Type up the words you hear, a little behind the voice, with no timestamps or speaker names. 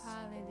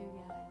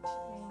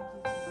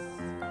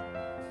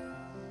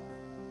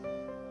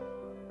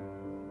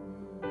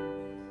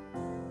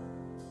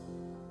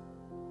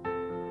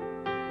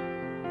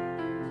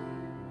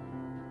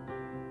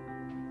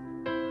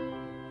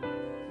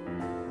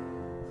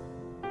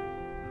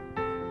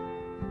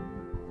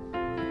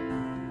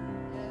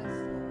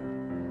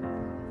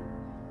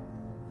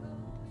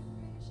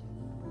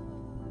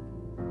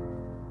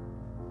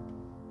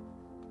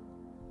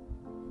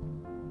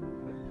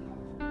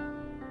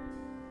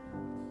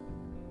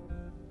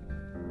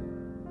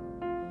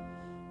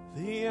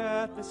The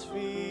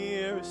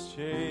atmosphere is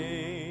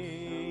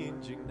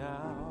changing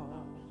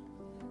now,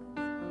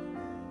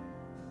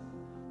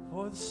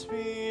 for the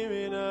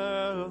Spirit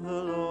of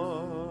the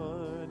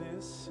Lord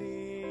is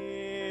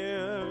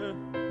here.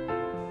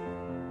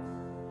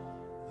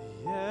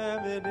 The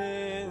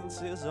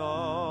evidence is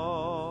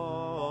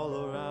all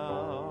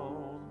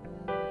around,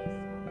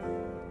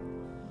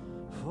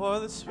 for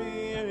the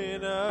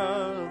Spirit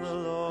of the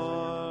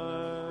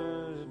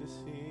Lord is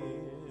here.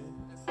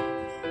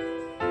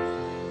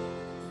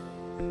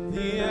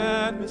 The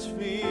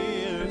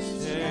atmosphere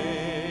is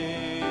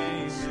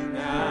changing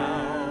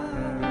now,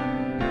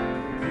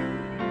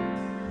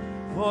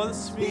 for the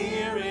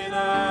Spirit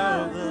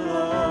of the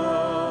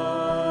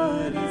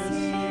Lord is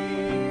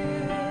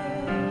here.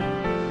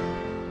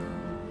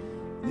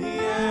 The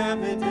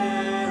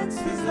evidence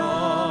is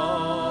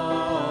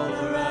all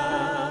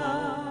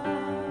around,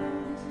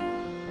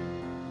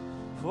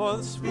 for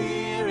the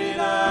Spirit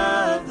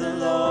of the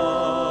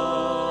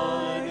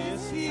Lord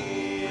is here.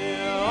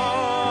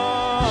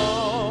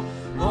 Oh,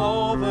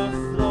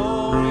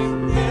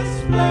 overflowing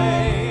this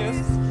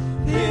place,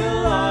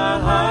 fill our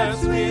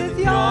hearts with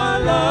your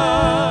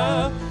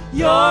love.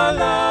 Your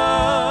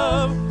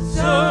love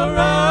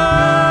surrounds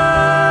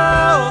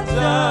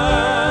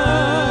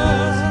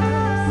us.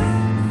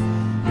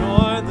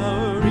 You're the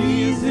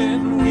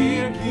reason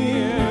we're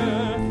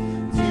here,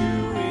 to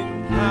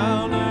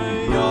encounter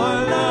your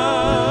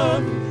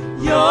love.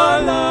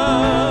 Your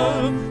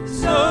love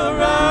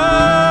surrounds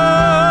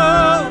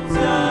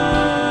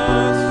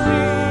us,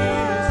 Jesus.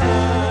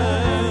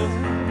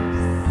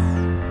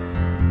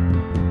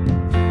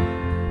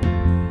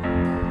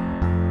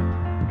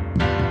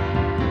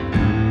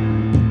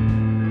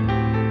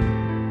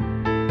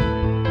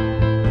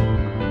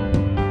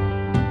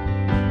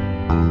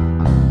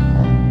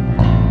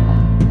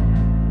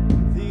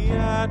 The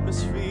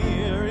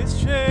atmosphere is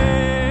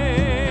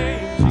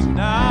changing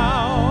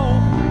now,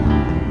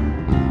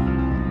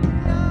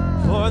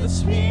 for the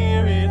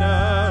Spirit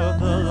of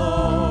the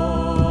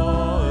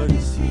Lord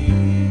is here.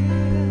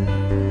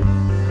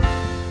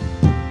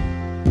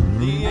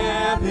 The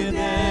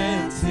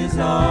evidence is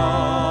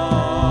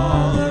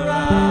all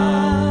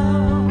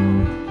around,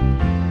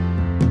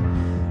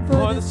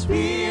 for the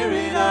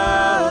Spirit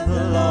of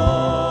the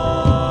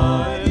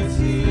Lord is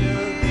here.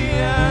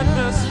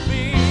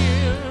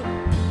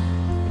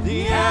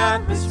 The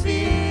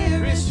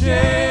atmosphere is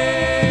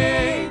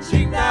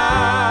changing now,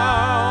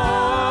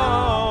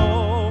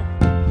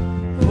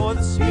 for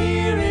the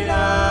Spirit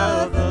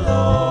of the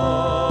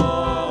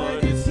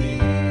Lord is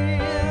here.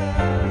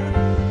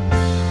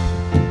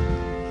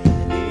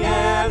 The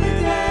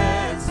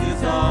evidence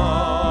is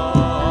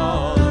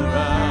all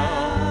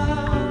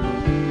around,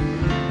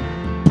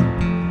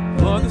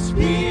 for the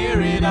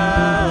Spirit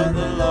of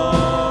the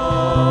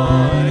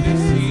Lord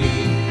is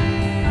here.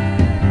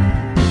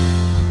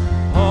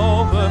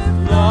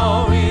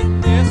 Overflow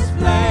in this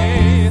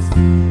place,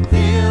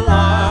 fill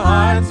our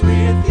hearts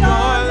with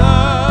your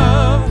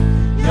love.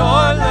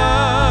 Your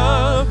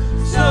love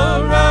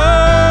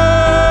surrounds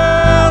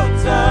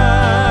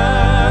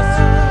us.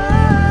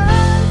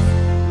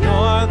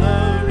 You're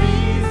the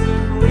reason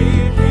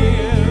we're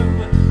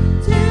here,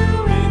 to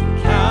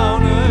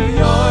encounter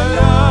your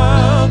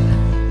love.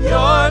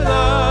 Your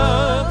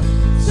love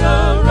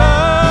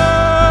surrounds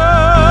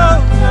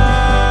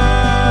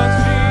us,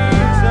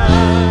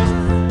 Jesus.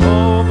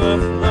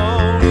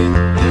 Overflow in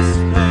this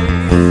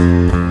place,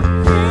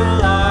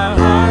 fill our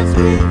hearts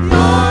with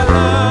your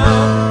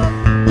love.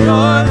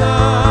 Your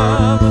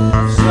love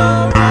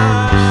surrounds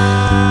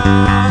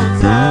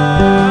us.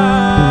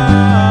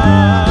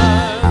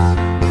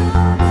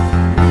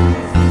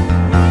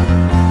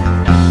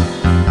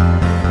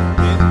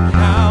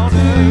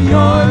 Encounter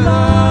your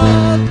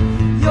love.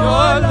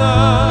 Your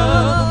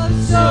love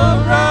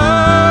surrounds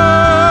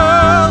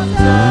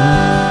us.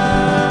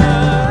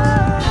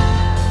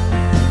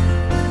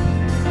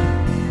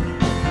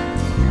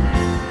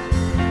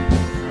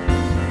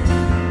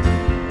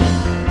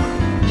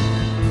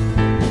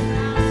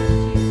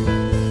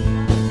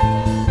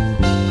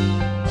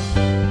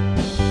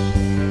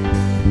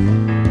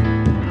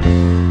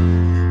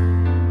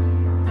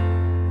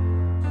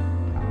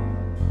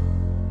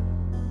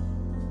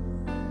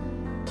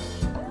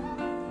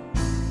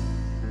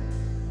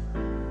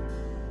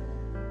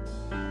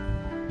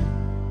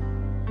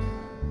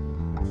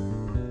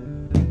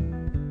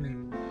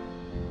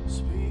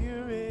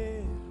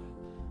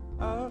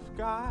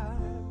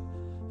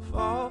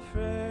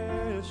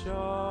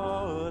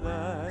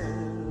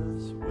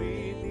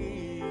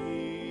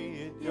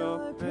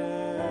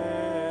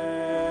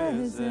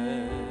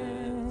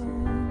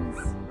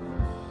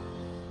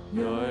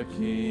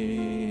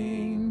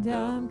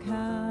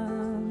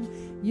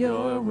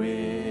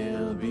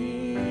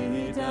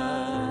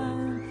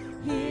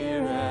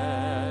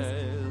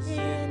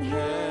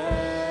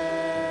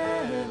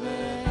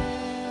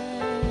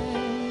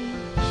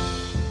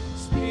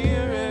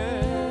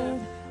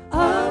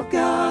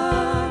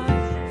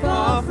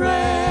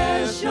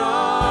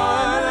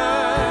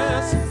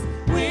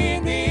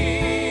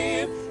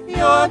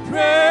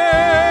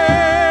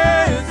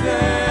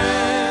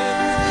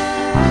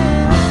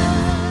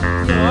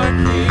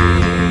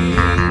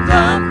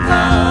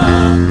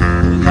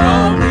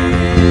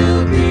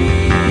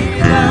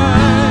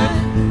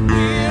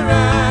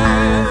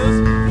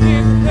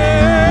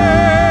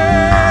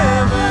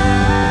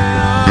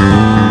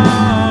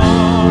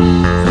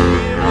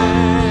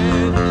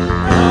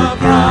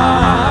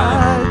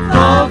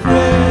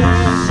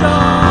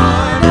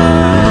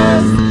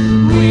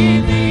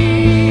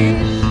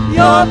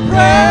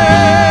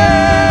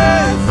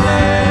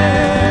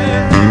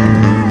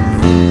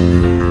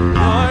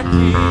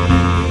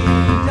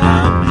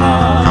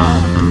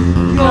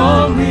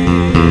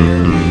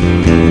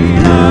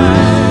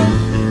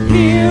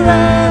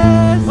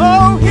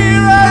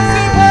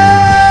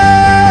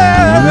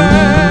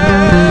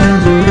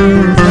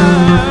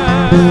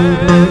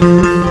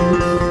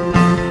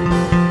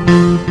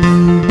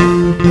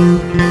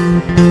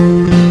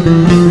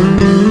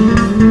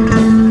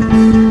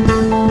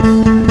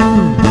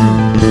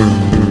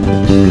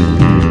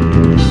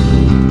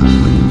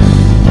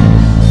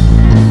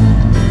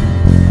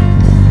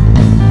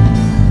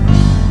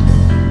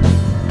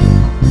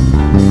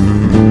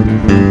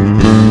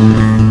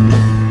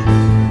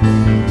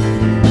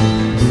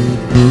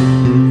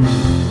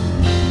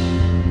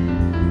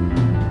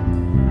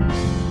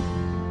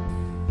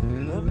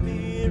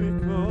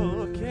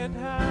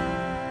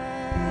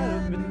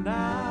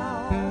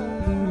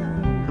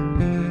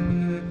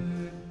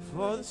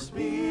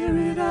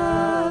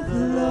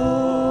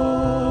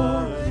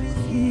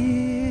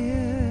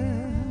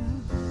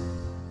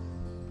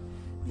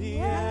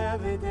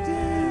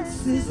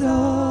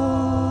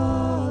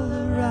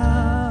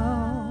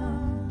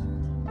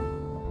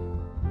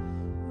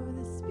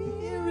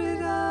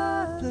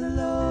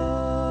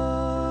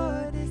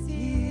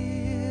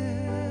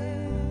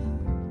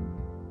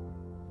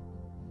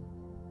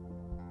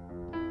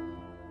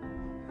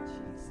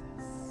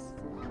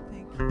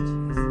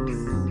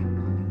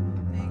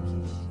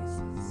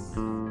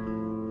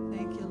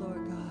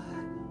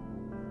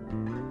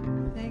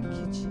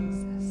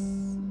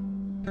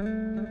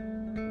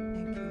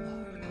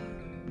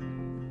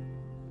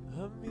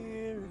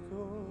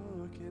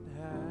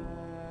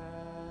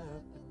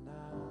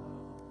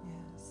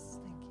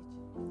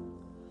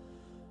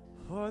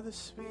 For the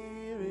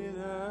Spirit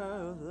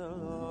of the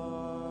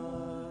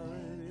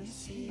Lord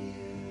is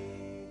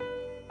here.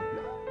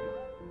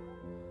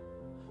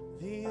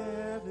 The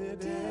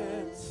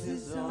evidence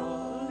is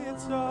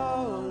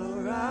all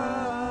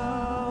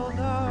around.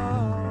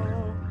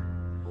 Oh,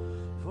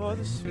 for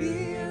the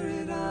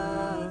Spirit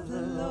of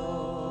the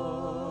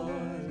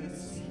Lord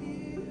is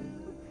here.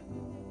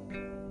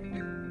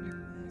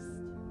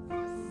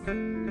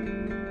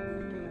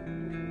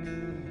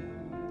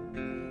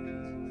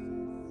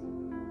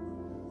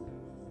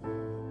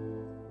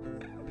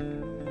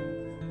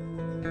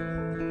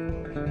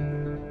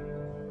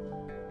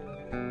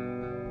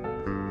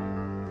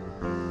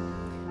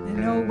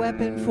 No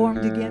weapon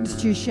formed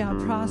against you shall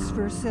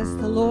prosper, says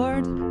the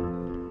Lord.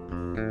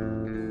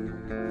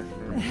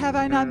 Have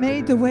I not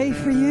made the way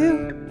for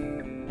you?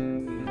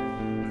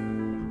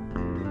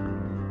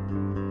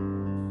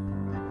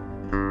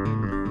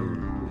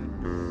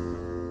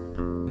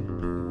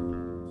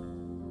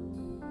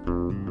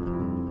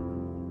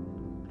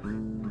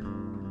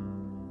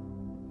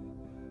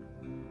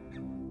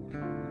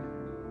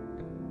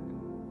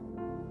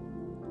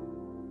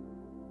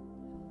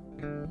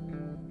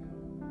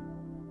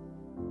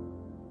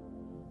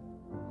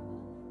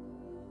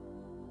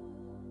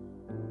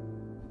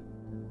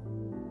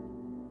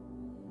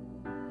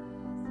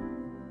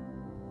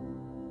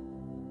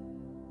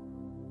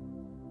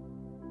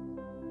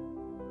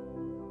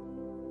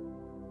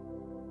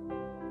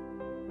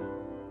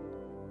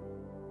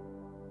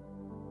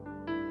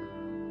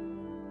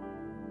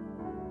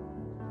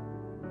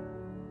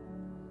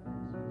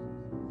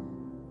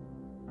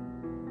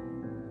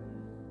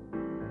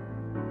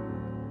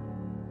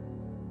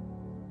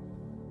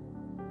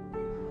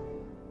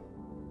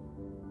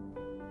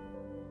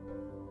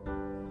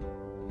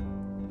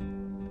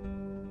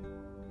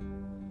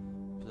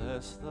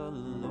 Bless the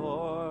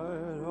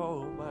Lord,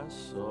 oh my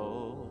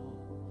soul.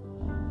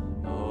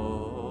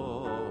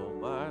 Oh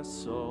my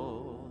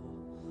soul,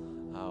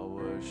 I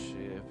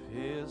worship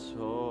His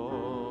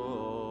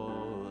holy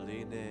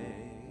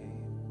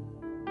name.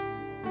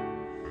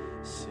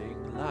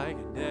 Sing like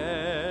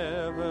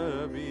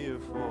never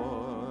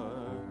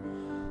before.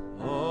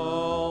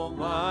 Oh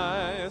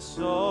my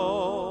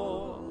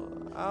soul,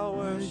 I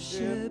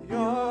worship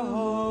Your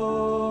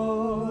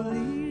holy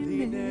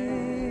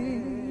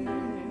name.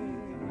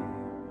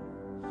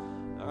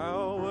 I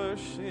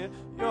worship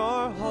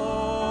Your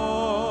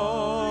holy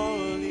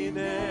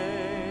name.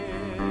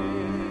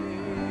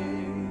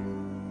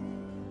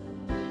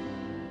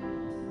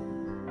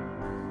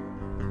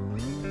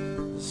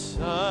 The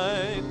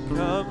sun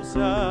comes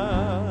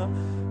up,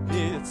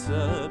 it's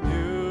a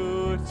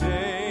new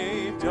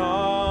day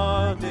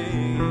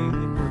dawning.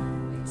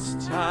 It's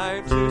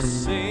time to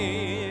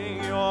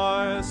sing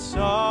Your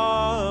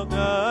song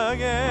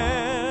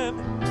again.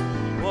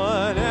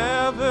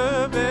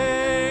 Whatever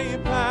may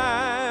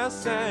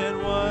pass and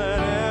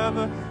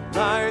whatever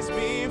lies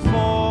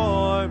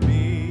before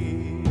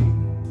me,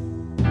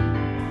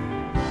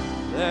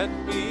 let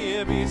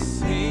me be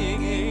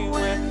singing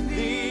when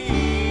the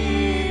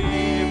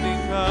evening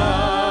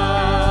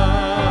comes.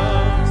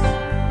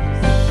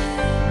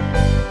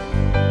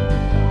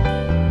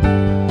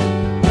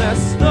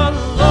 Bless the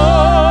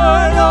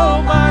Lord,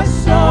 oh my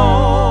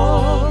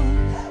soul,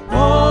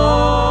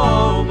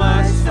 oh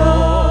my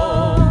soul.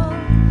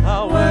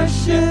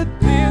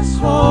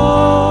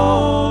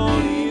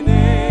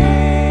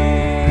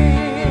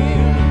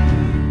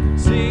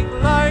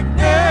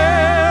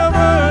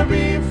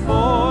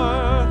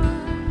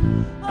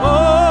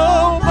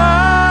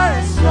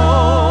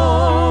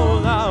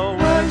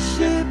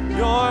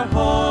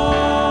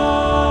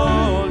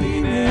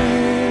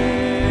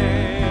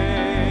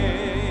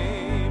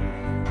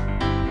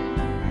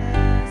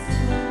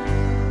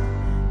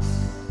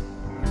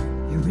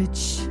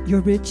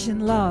 You're rich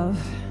in love,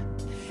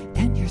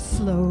 and you're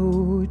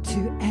slow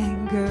to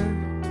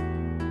anger.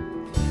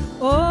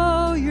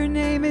 Oh, your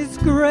name is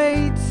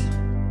great,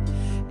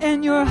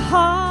 and your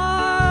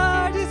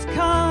heart is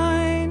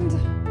kind.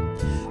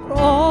 For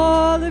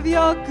all of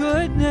your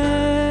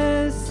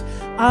goodness,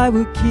 I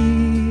will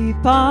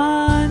keep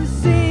on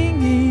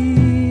singing.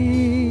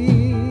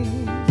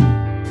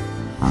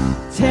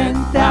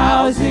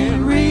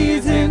 10,000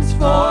 reasons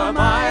for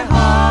my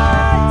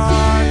heart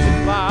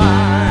to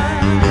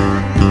find.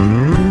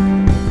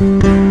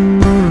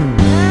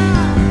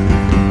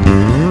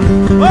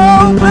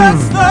 Oh,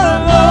 bless the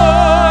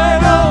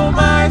Lord, oh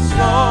my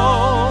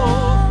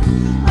soul,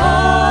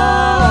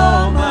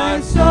 oh my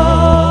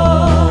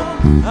soul.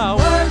 I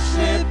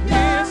worship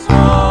His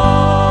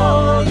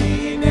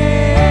holy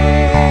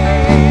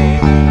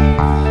name.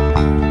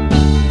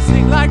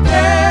 Sing like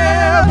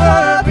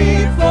never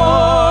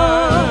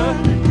before.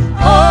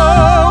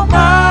 Oh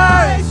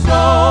my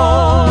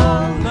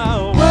soul,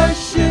 I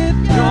worship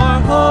Your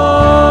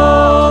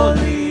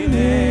holy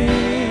name.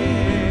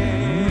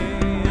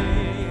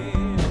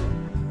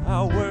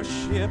 I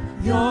worship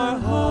Your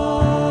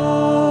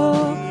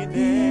holy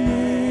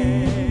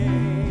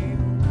name.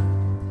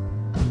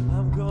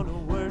 I'm gonna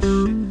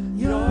worship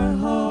Your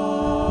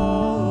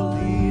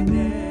holy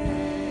name.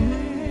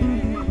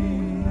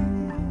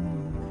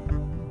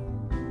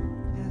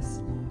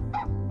 Yes,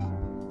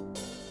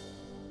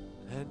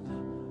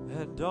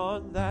 And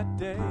on that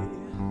day,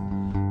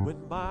 when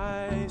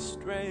my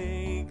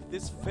strength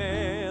is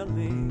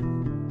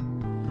failing,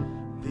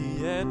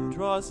 the end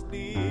draws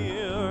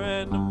near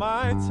and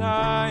my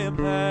time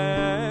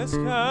has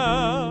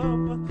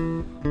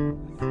come,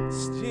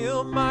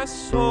 still my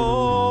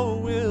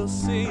soul will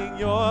sing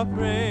Your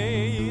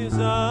praise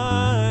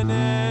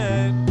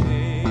unending.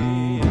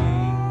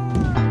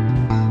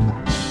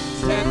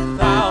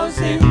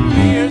 10,000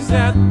 years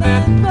and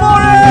then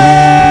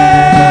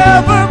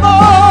forevermore.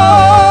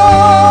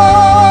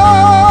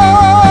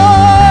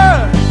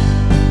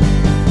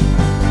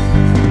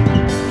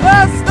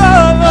 Bless the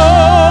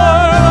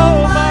Lord, oh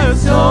my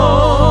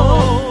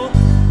soul,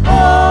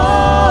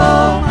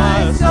 oh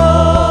my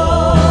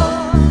soul.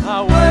 I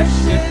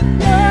worship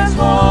His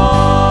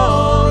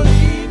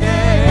holy name.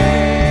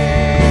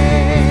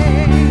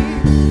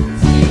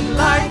 Sing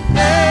like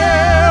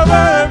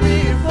never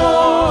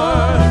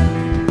before.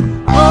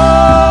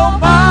 Oh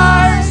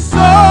my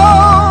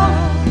soul,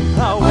 I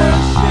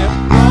worship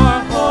Your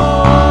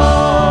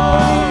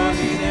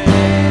holy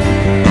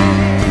name.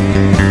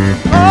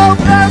 Oh,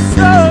 bless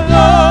the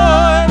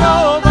Lord,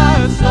 oh my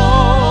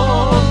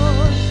soul,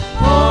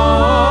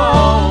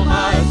 oh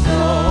my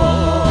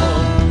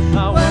soul. I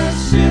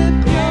worship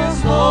His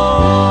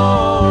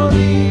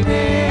holy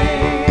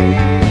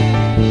name.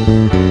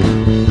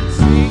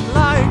 Sing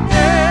like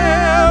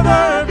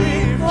never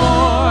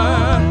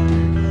before.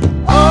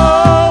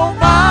 Oh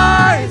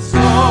my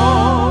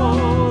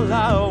soul, I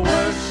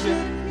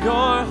worship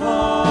Your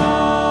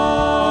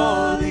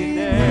holy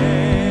name.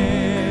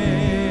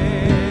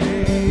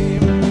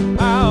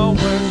 I'll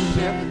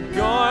worship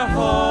Your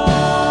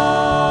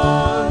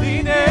holy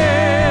name.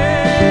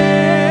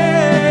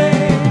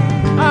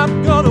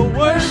 I'm gonna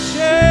worship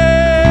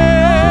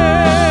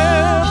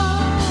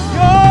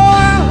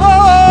Your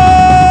holy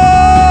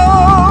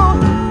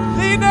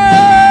name.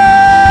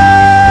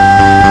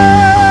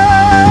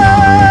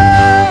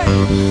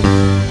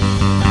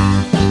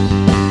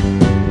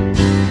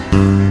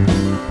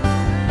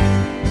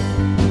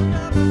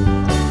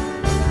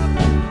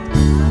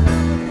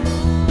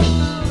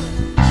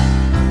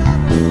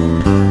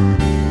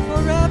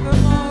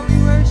 forevermore we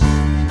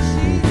worship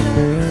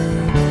Jesus.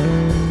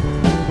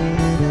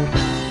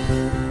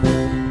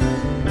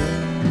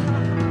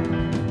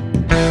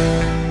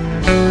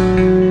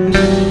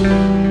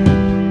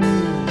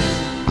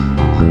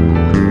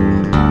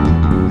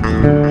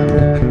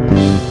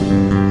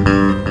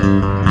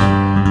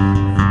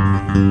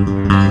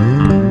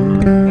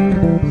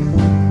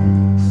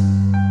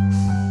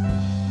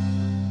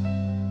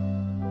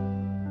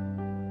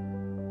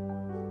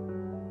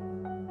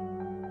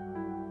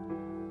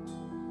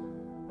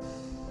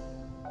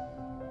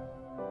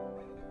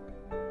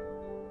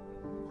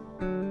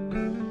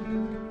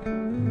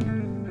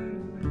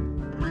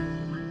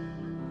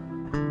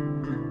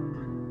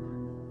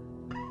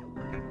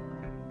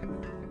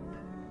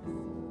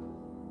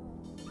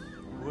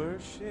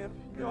 Worship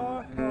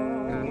Your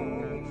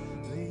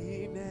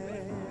holy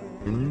name.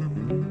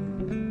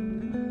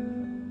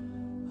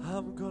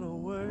 I'm gonna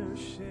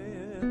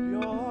worship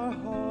Your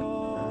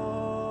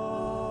holy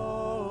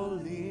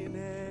name.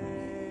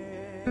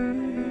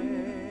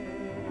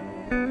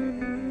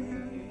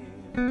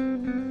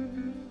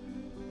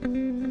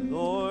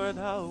 Lord,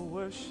 I'll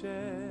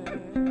worship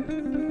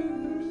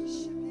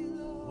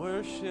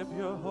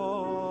Your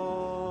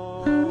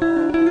holy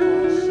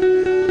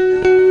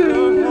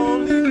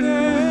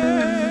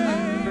name.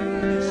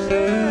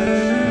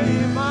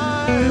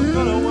 I'm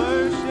gonna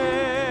worship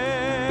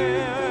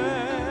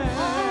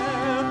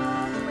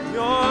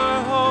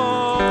Your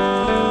holy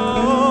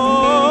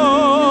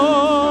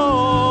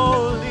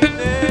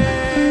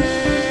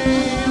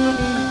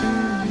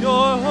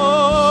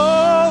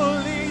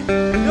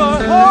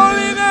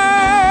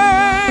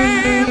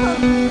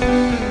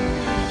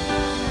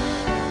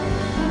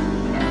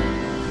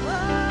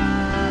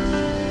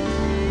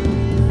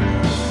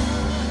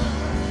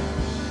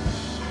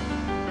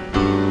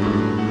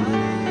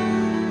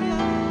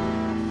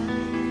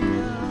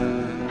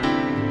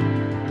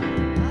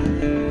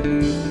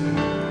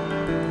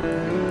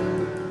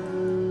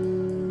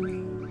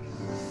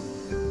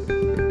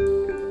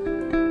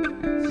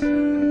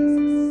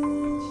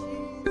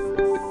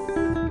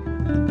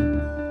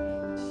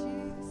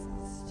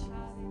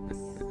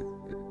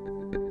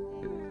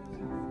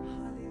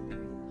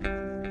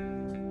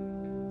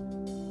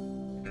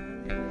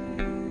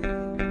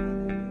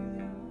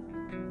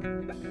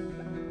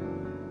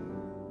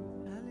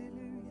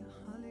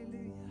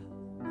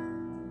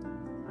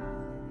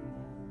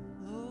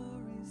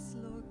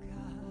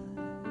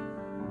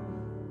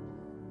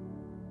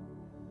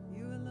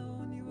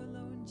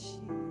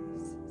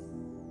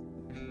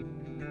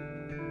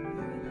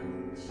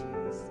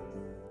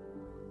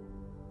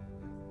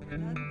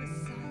None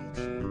beside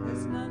you.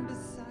 There's none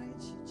beside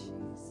you,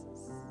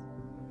 Jesus.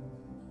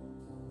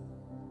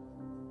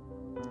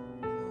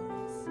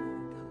 Glorious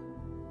God.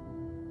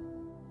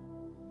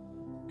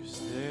 'Cause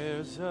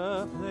there's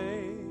a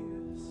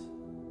place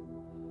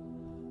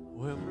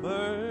where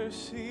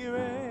mercy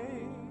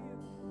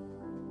reigns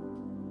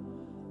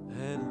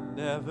and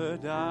never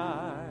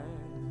dies,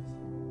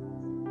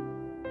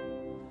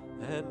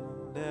 and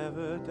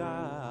never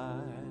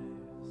dies.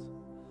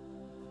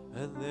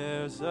 And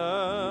there's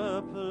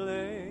a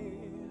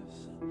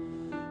place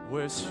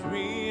where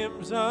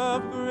streams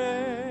of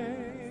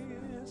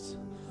grace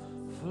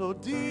flow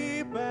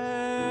deep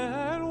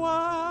and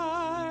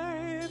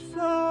wide,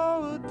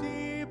 flow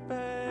deep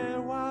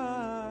and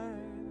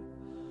wide,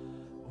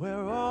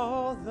 where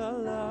all the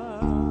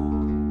love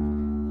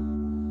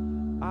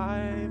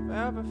I've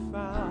ever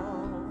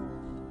found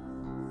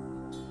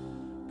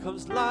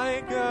comes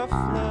like a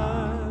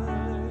flood,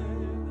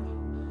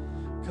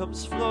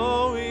 comes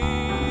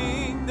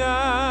flowing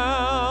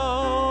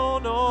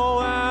down. Oh,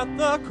 at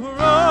the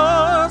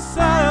cross,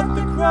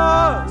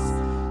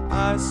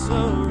 I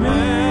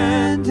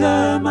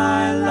surrender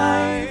my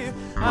life.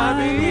 I'm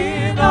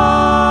in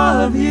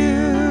awe of you.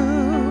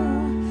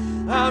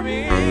 I'm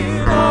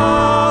in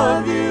awe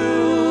of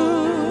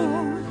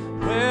you.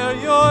 Where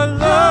your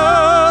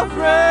love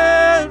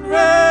ran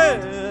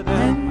red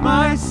and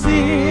my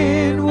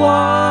sin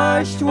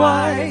washed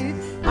white.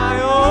 I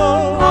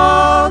owe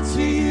all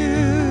to you.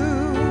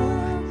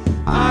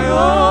 I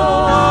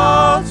owe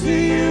all to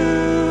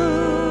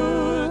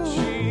you,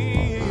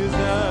 Jesus.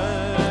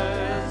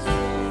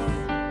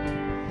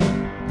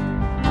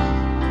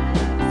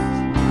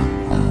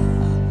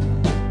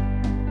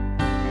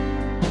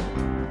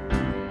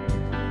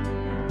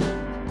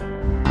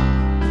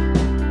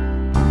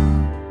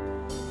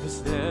 'Cause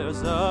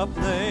there's a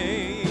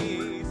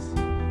place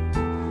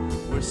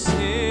where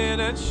sin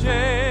and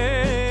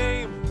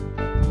shame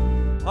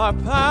are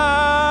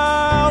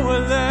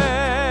powerless,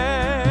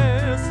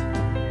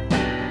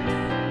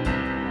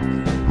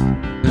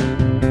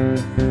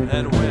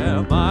 and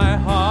where my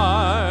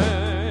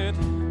heart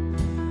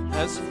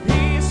has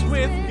peace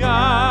with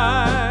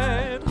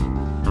God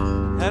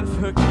and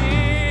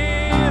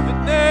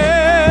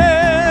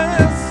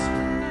forgiveness,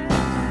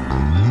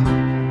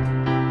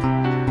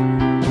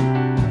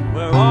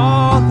 where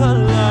all the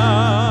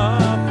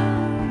love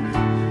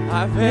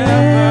I've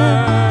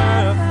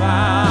ever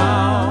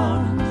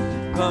found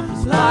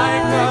comes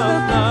like a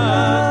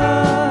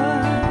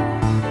flood,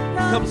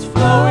 comes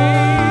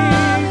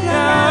flowing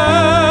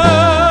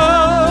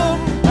down.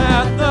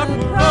 At the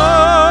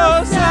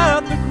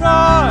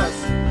cross,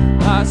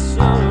 I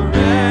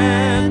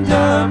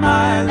surrender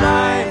my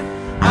life.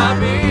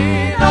 I'm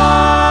in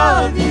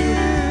awe of you.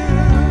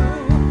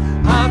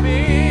 I'm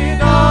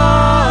in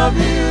awe of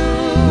you.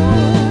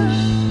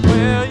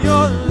 Where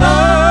your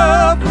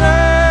love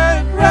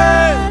ran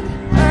red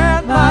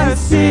and my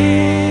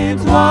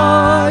sins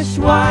washed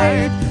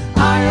white.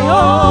 I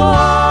owe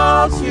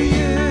all to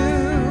you.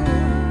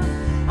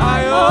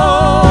 I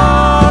owe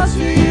all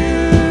to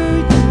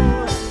you.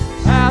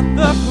 At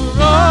the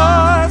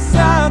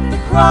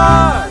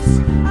cross,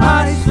 I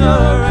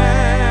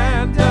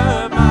surrender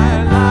my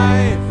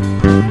life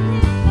to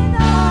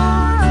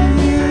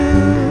you.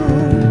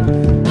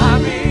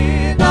 I'm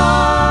in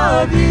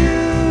awe of you.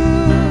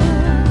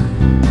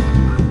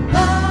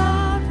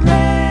 Love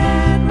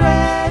ran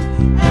red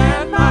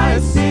and my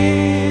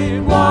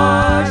sin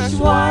washed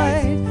white.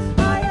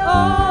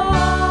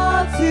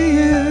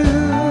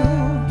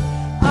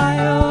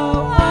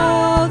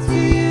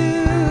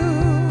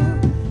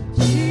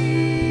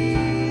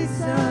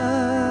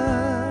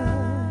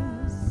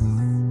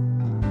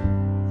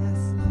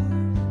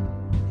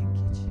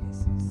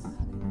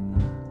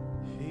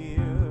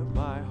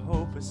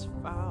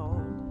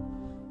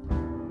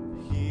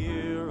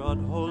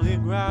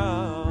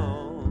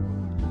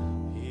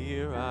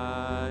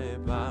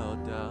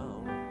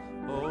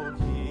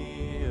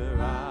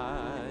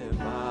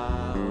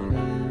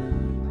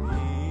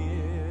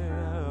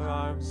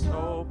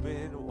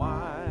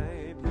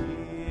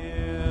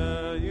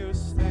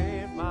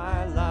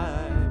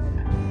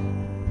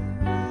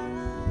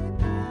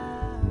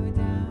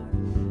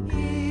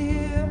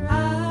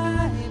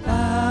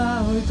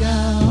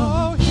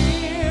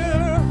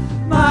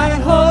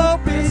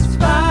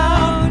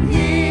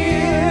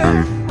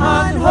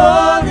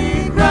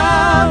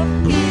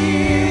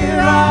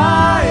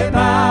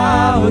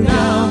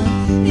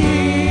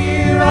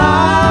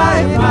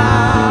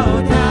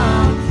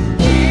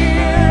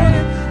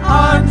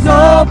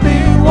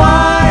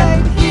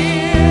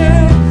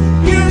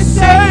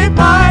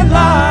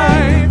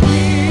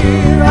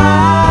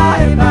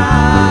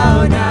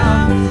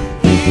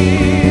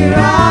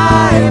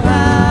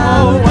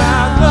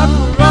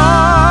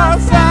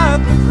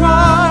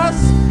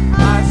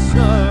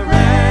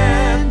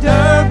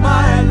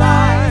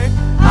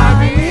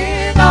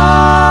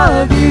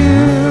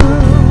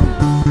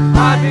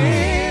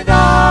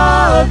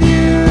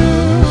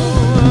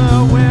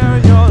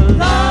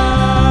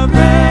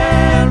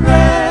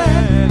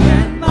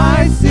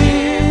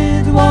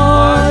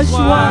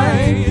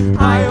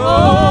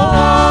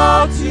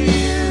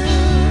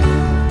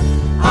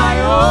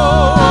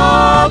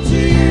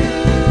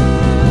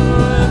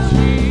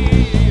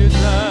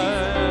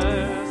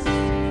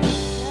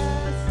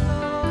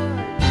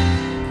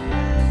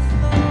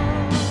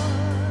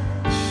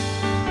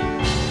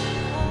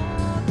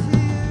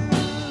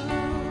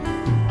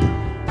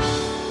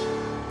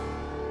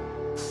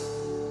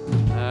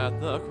 At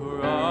the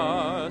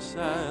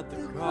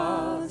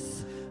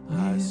cross,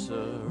 I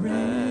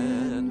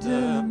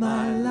surrender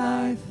my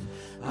life.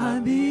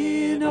 I'm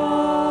in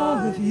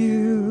awe of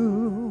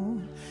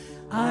you.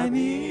 I'm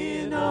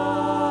in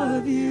awe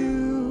of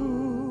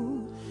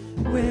you.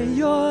 Where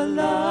your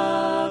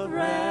love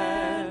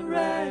ran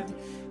red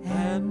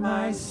and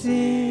my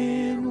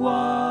sin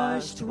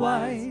washed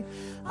white,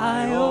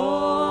 I owe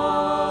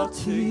all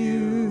to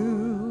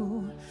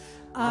you.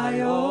 I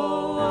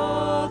owe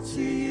all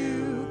to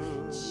you,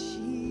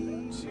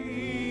 Jesus.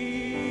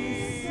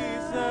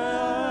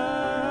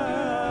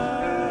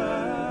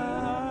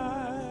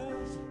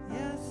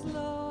 Yes,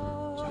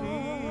 Lord.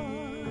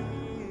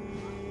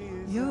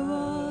 You're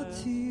all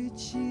to you,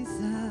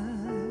 Jesus.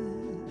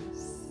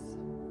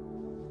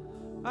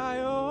 I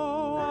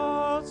owe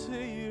all to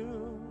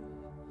you.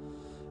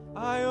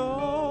 I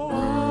owe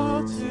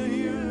all to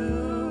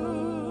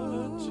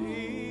you,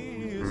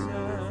 Jesus.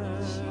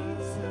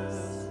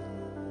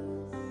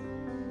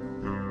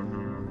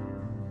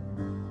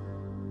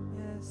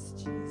 Yes,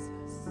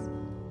 Jesus.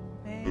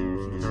 Thank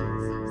you,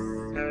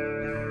 Jesus.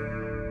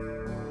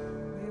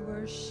 We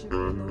worship you,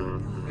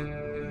 Lord God.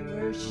 We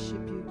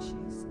worship you,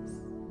 Jesus.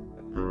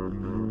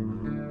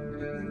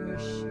 We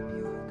worship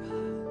you, our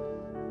God.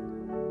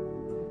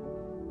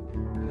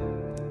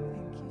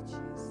 Thank you,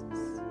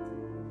 Jesus.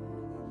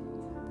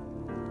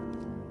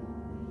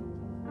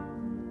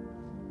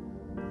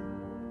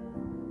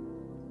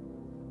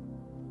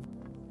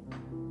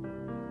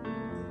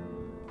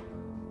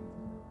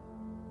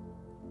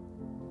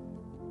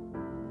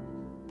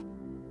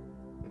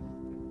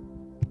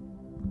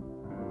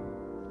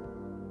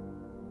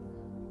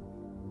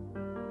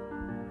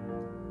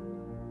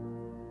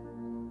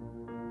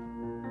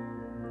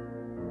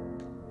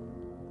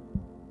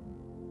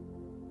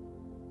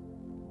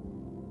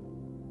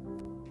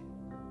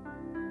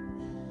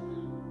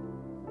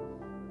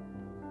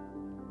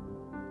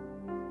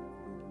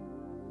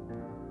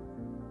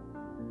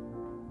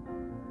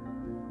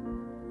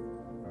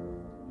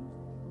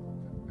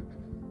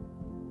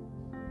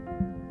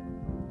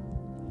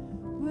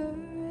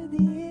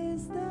 Worthy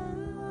is the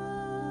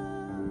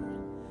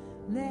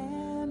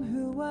Lamb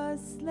who was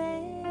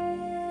slain.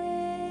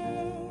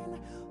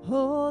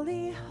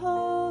 Holy,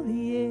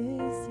 holy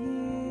is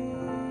He.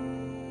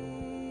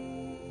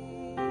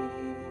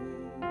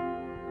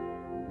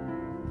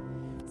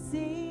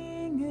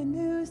 Sing a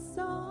new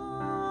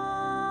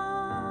song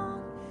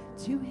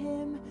to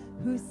Him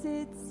who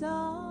sits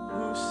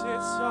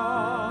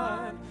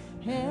on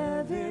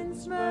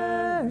heaven's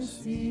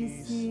mercy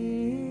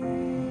seat.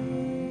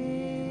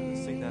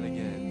 Sing that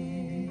again.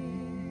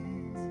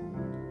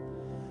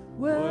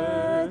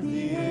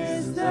 Worthy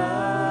is the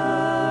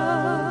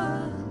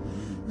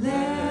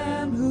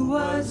Lamb who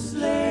was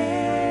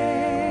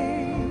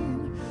slain.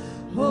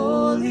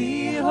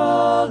 Holy,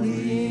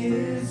 holy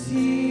is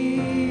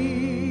He.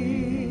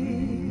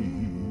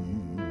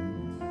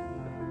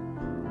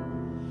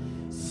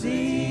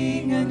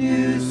 Sing a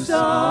new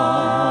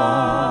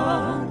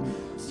song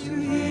to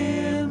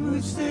Him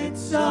who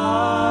sits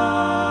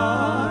on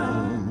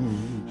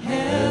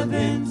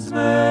heaven's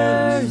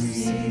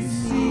mercy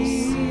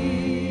seat.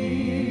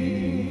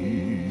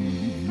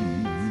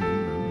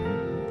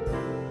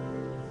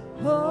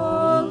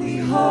 Holy,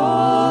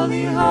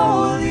 holy,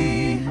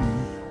 holy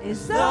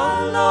is the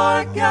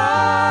Lord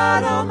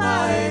God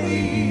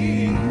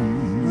Almighty,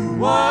 who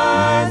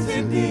was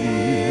and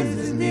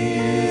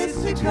is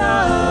to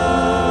come.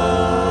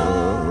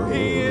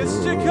 He is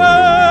to come.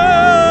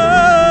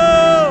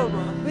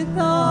 With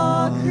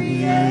all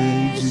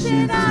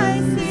creation I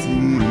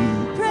sing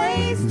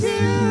praise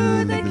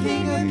to the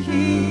King of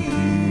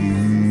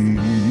Kings.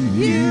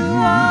 You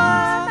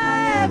are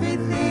my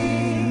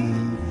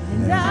everything,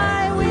 and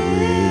I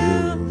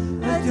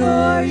will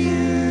adore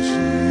you.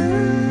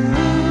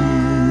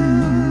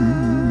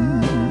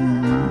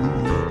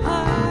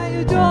 I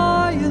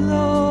adore you,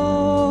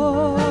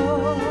 Lord.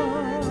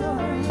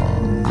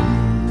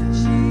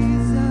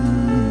 Jesus,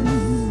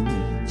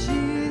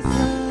 Jesus.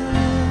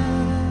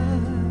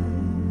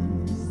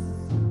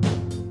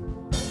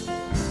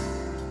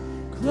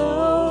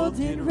 Clothed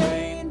in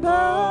rainbow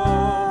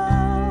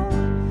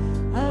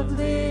of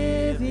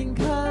living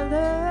color,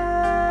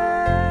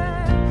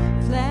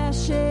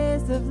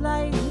 flashes of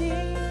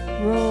lightning,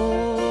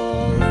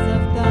 rolls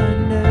of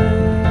thunder.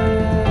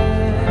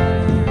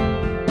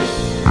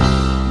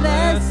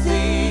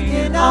 Blessing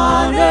and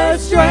honor,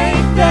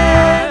 strength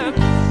and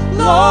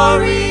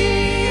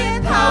glory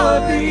and power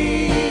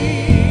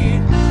be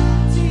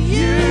to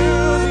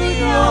you,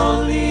 the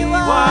only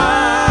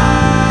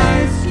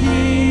wise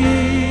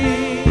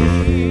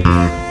King.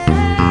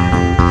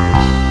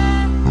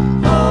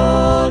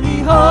 Holy,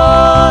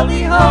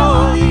 holy,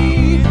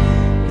 holy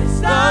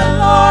is the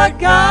Lord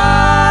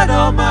God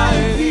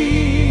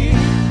Almighty,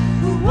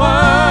 who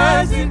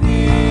was and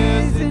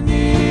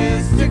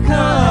is to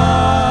come.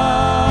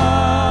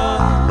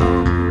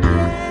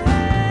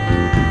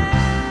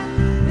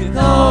 With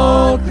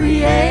all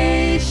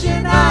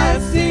creation I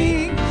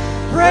sing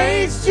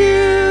praise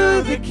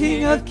to the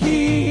King of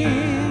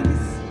Kings.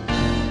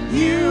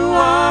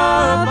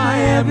 are my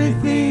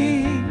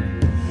everything,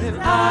 and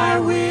I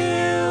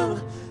will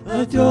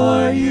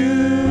adore you.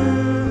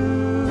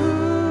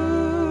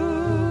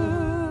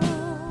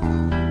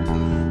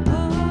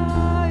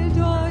 I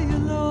adore you,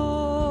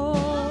 Lord.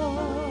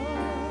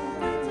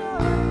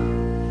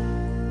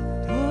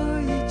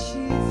 Adore you,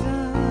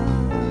 Jesus.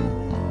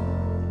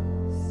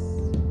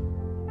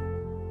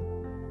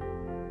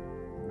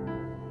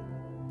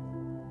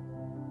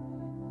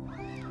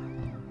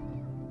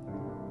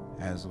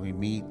 As we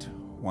meet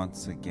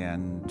once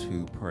again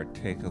to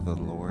partake of the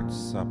Lord's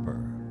Supper,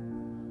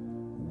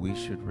 we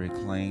should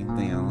reclaim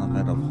the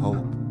element of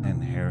hope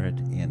inherent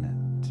in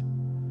it.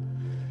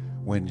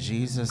 When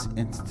Jesus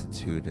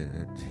instituted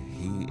it,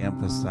 he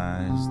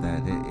emphasized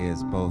that it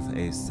is both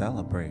a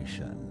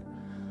celebration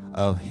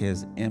of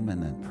his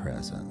imminent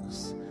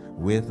presence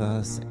with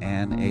us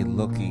and a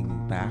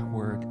looking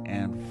backward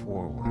and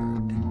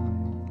forward.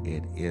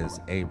 It is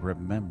a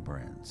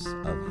remembrance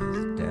of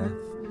his death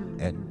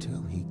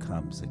until he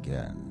comes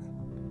again.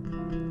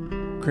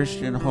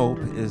 Christian hope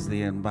is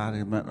the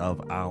embodiment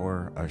of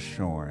our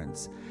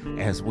assurance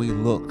as we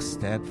look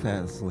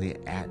steadfastly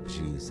at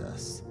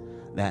Jesus,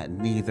 that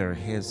neither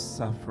his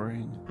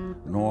suffering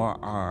nor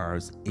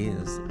ours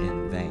is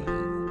in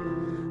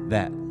vain,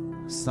 that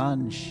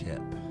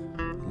sonship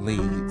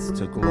leads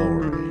to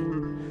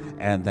glory,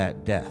 and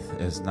that death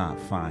is not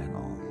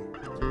final.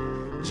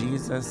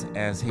 Jesus,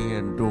 as he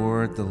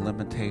endured the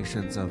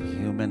limitations of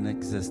human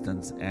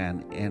existence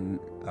and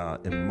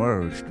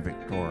emerged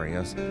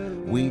victorious,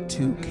 we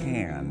too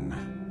can,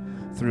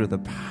 through the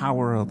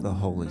power of the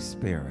Holy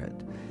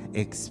Spirit,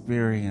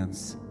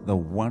 experience the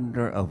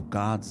wonder of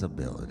God's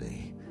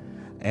ability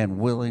and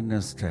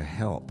willingness to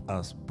help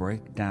us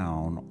break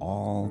down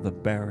all the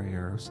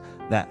barriers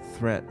that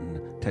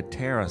threaten to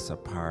tear us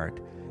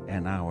apart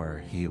in our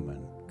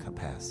human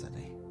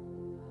capacity.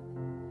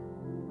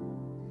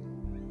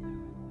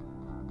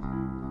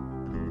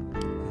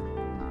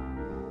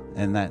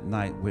 And that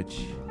night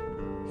which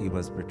he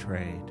was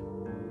betrayed,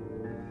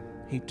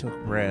 he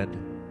took bread,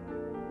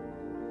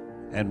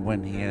 and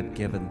when he had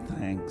given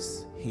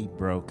thanks, he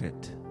broke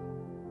it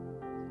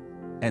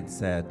and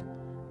said,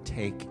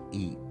 "Take,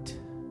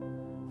 eat,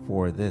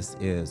 for this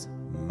is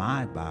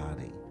my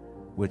body,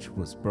 which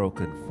was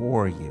broken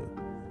for you.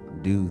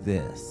 Do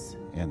this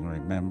in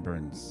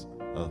remembrance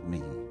of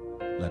me."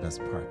 Let us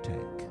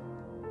partake.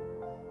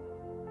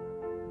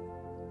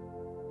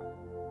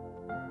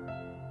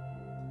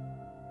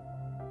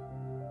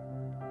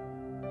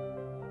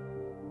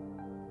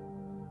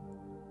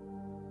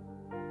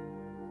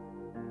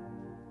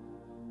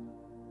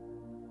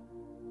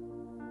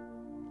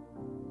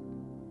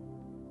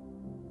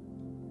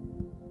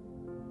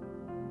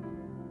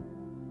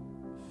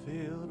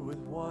 Filled with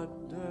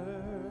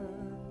wonder,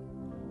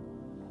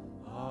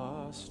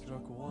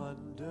 awestruck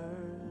wonder,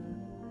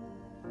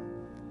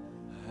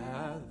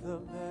 at the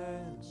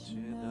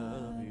mention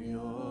of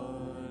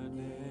your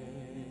name.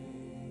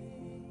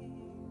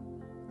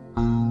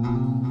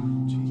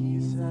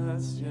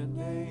 Jesus, your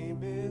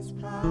name is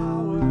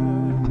power,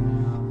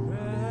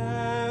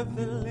 breath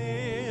and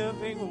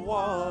living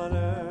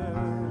water,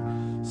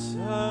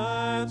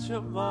 such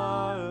a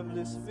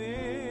marvelous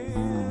mystery.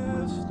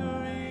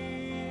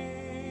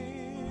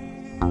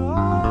 Oh,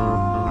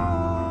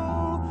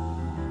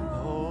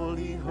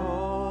 holy,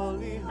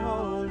 holy,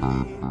 holy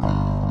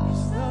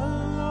is the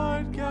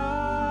Lord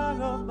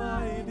God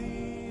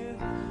Almighty,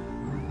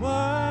 who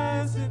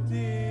was and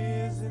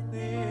is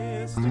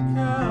to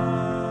come.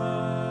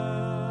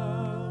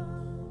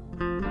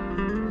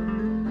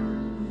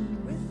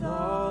 With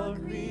all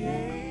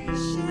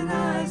creation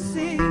I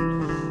sing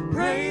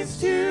praise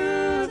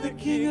to the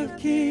King of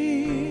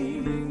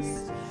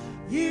Kings.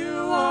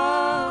 You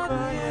are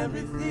my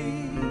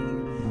everything,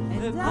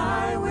 and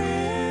I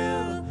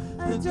will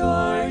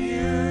adore you.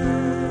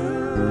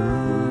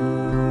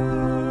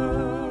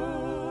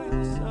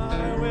 Yes,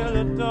 I will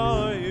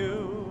adore you.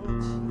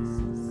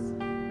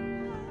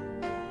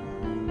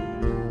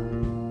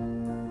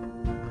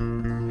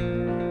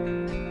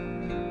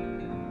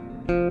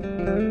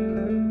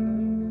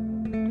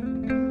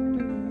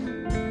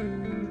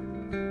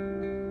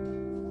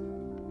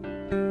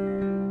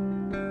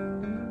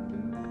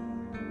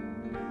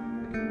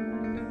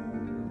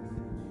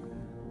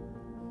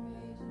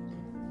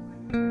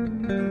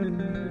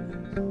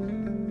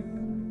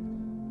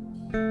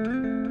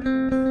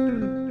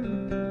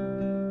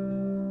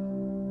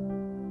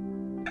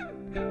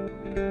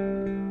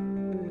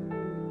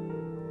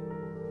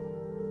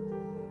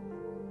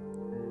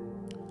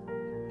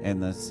 In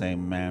the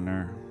same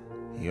manner,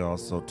 he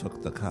also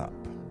took the cup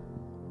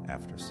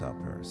after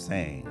supper,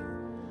 saying,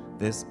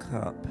 "This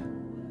cup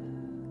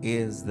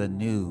is the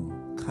new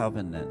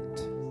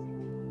covenant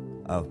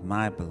of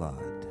my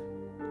blood.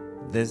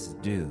 This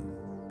do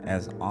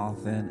as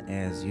often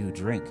as you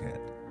drink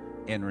it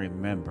in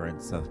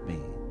remembrance of me."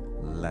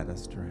 Let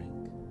us drink.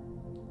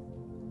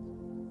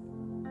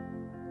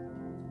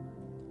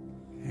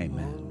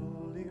 Amen.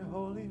 Holy,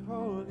 holy,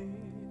 holy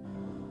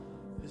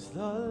is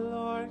the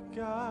Lord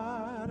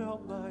God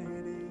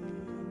Almighty,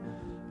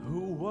 who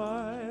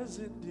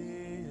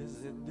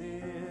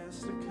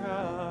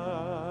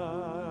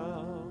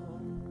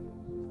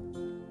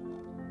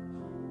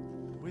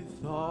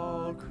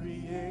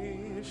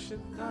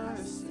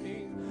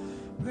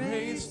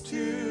Praise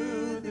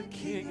to the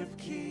King of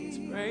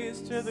Kings.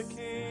 Praise to the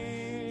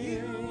King.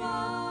 You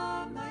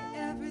are my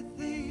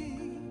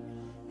everything,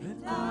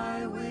 And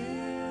I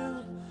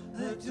will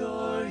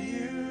adore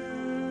you.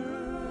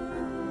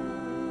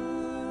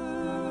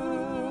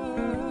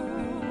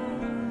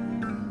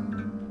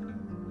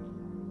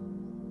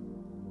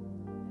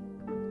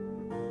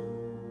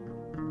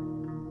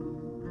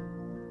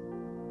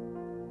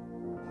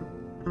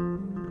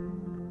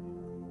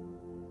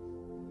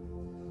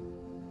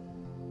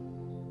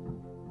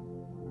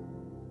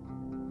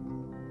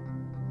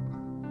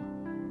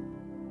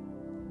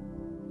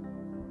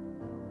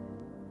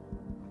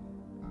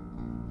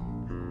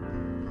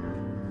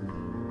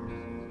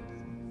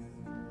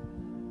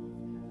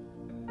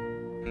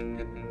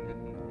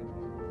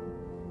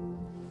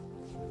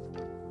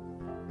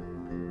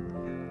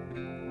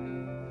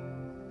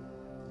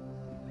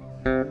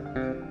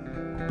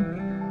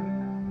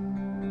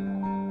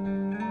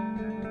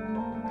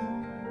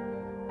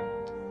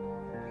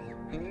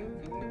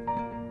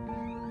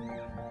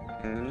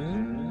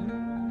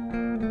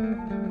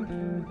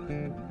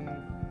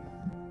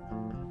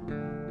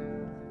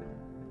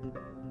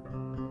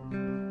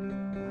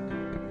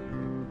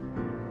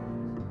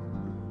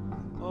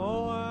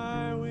 Oh,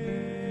 I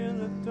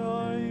will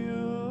adore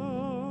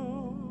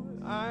you.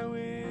 I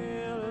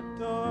will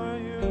adore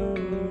you.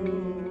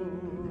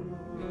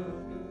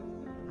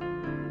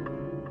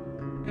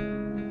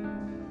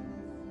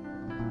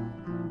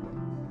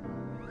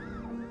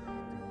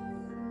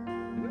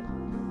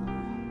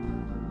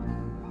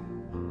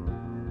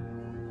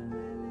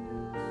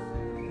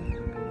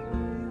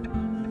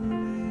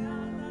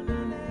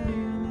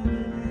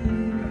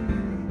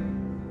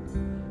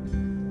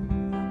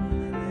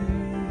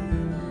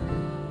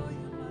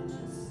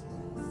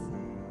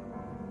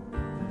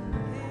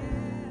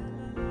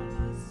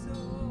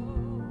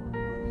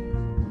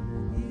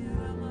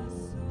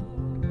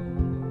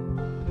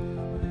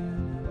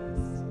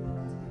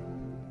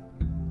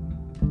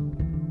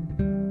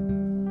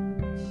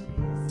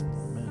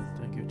 Amen.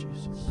 Thank you,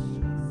 Jesus.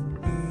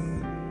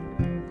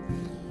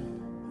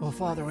 Oh,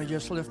 Father, we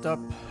just lift up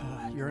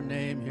your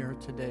name here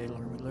today,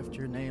 Lord. We lift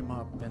your name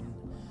up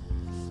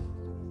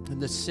in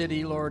the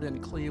city, Lord, in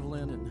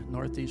Cleveland and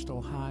Northeast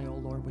Ohio,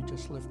 Lord. We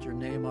just lift your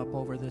name up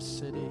over this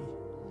city.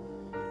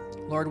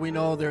 Lord, we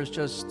know there's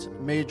just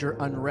major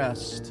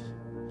unrest,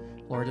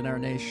 Lord, in our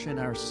nation,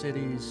 our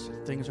cities.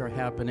 Things are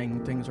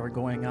happening, things are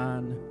going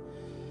on.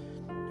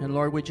 And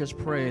Lord, we just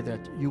pray that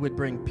you would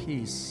bring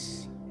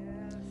peace.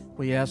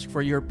 We ask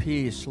for your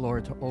peace,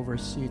 Lord, to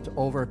oversee, to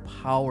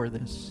overpower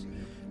this.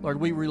 Lord,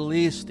 we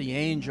release the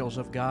angels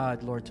of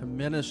God, Lord, to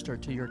minister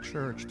to your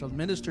church, to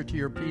minister to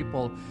your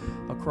people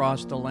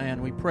across the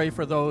land. We pray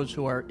for those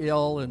who are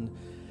ill and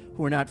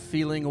who are not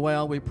feeling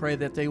well. We pray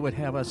that they would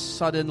have a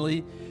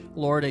suddenly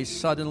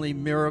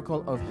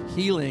miracle of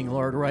healing,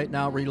 Lord, right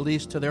now,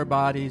 released to their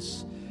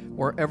bodies,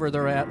 wherever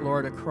they're at,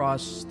 Lord,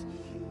 across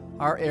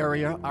our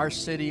area, our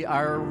city,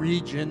 our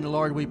region.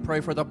 Lord, we pray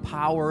for the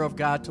power of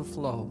God to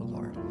flow,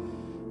 Lord,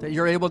 that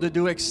you're able to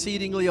do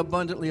exceedingly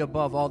abundantly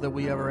above all that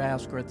we ever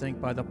ask or think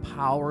by the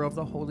power of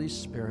the Holy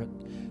Spirit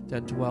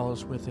that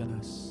dwells within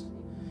us.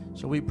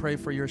 So we pray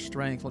for your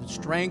strength, Lord.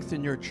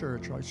 Strengthen your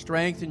church, Lord.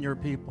 Strengthen your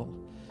people.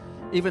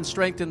 Even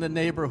strengthen the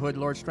neighborhood,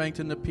 Lord.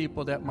 Strengthen the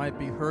people that might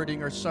be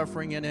hurting or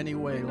suffering in any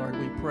way, Lord.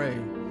 We pray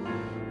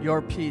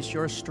your peace,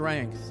 your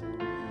strength,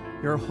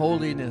 your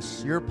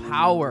holiness, your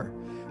power.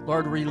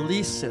 Lord,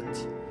 release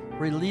it.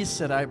 Release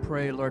it, I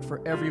pray, Lord,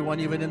 for everyone,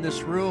 even in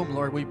this room,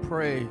 Lord. We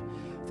pray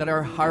that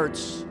our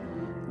hearts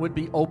would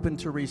be open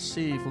to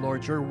receive,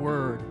 Lord, your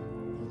word,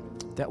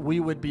 that we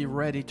would be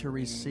ready to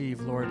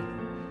receive, Lord,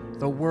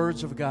 the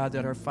words of God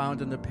that are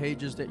found in the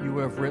pages that you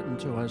have written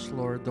to us,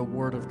 Lord, the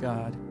word of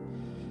God,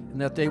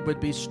 and that they would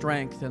be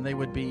strength and they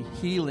would be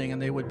healing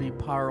and they would be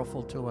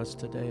powerful to us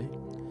today.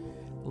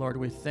 Lord,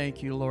 we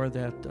thank you, Lord,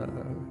 that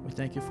we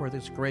thank you for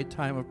this great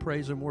time of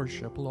praise and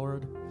worship,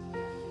 Lord.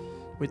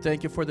 We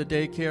thank you for the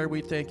daycare. We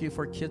thank you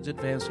for Kids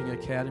Advancing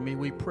Academy.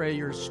 We pray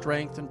your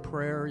strength in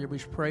prayer. We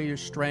pray your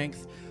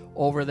strength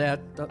over that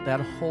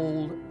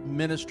whole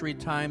ministry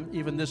time.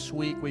 Even this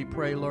week, we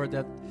pray, Lord,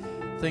 that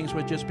things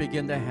would just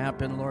begin to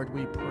happen, Lord.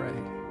 We pray.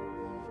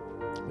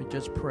 We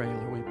just pray,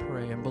 Lord. We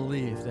pray and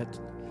believe that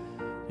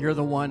you're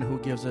the one who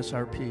gives us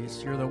our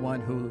peace. You're the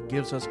one who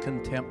gives us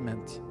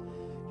contentment.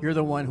 You're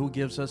the one who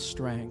gives us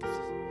strength.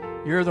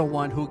 You're the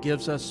one who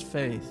gives us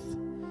faith.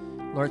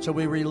 Lord, so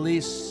we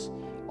release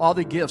all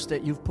the gifts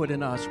that you've put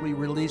in us. We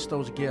release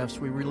those gifts.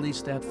 We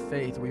release that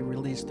faith. We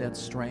release that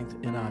strength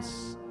in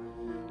us.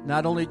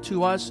 Not only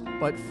to us,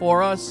 but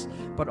for us,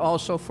 but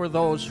also for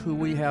those who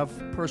we have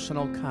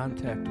personal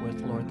contact with,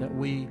 Lord, that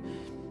we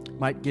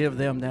might give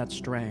them that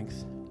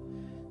strength.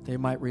 They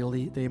might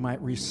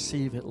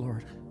receive it,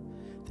 Lord.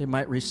 They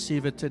might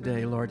receive it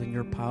today, Lord, in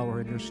your power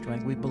and your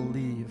strength. We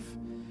believe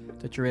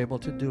that you're able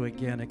to do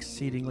again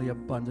exceedingly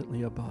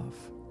abundantly above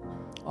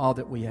all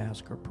that we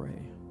ask or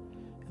pray.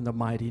 In the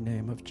mighty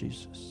name of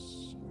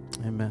Jesus.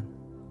 Amen.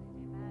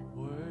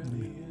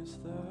 Worthy is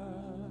the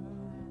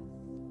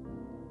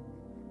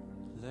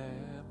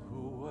Lamb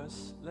who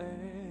was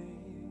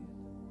slain.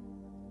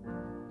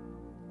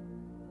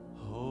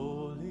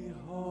 Holy,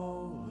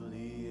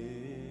 holy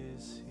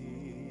is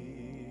he.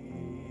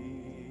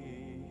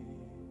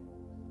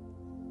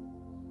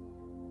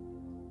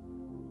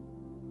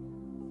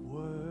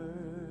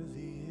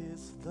 Worthy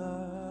is the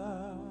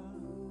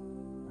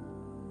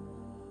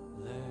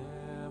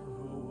Lamb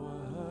who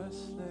was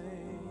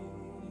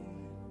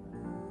slain.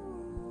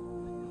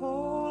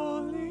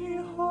 Holy,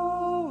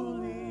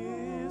 holy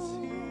is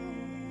he.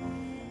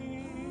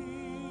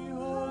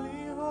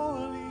 Holy,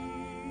 holy.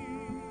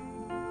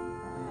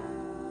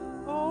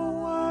 Oh,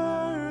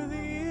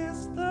 worthy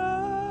is the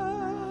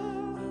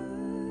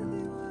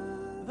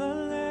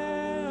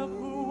Lamb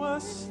who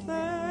was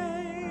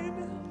slain.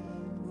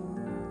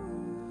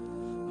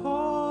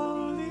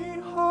 Holy,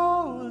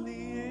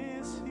 holy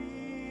is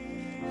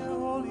he.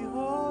 Holy,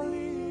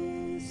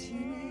 holy is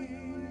he.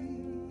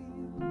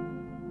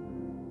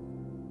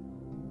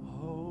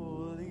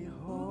 Holy,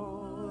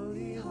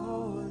 holy,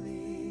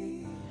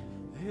 holy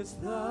is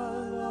the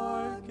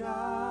Lord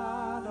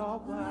God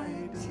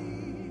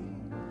Almighty,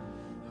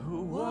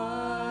 who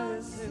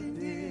was and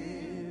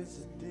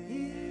is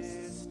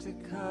to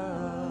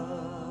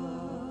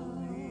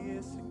come. He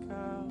is to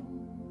come.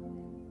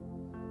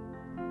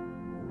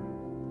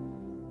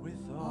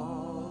 With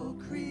all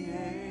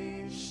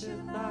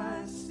creation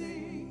I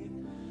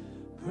sing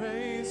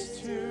praise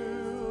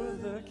to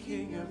the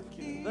King of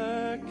Kings,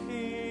 the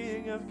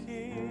King of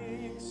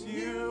Kings.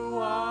 You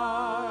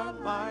are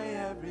my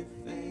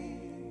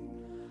everything,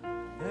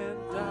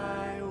 and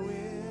I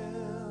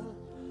will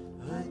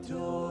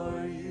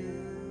adore you.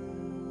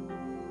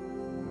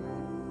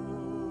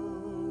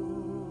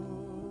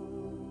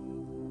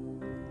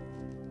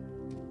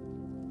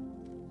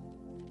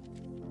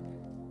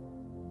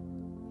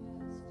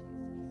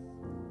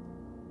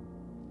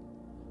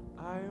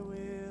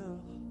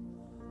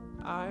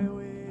 I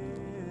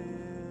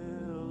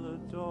will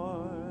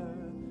adore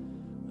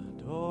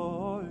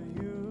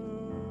you,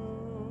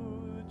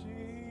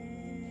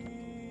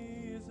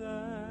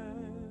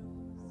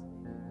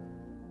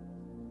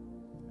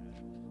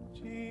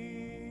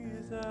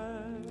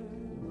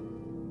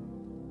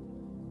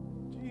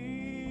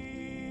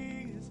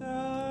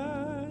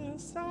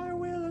 Jesus, I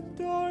will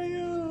adore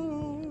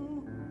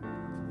you.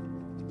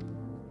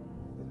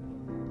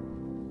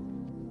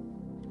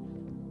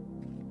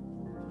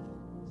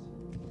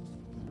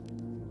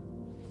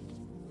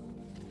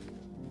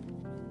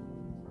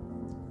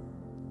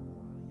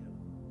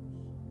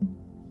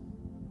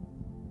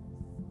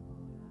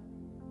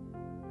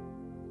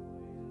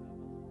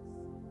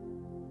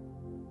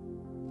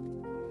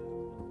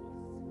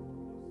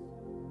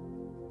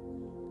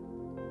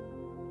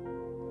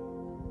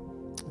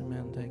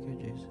 Amen. Thank you,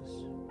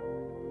 Jesus.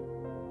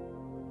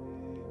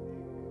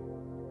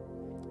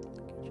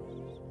 Thank you,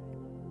 Jesus.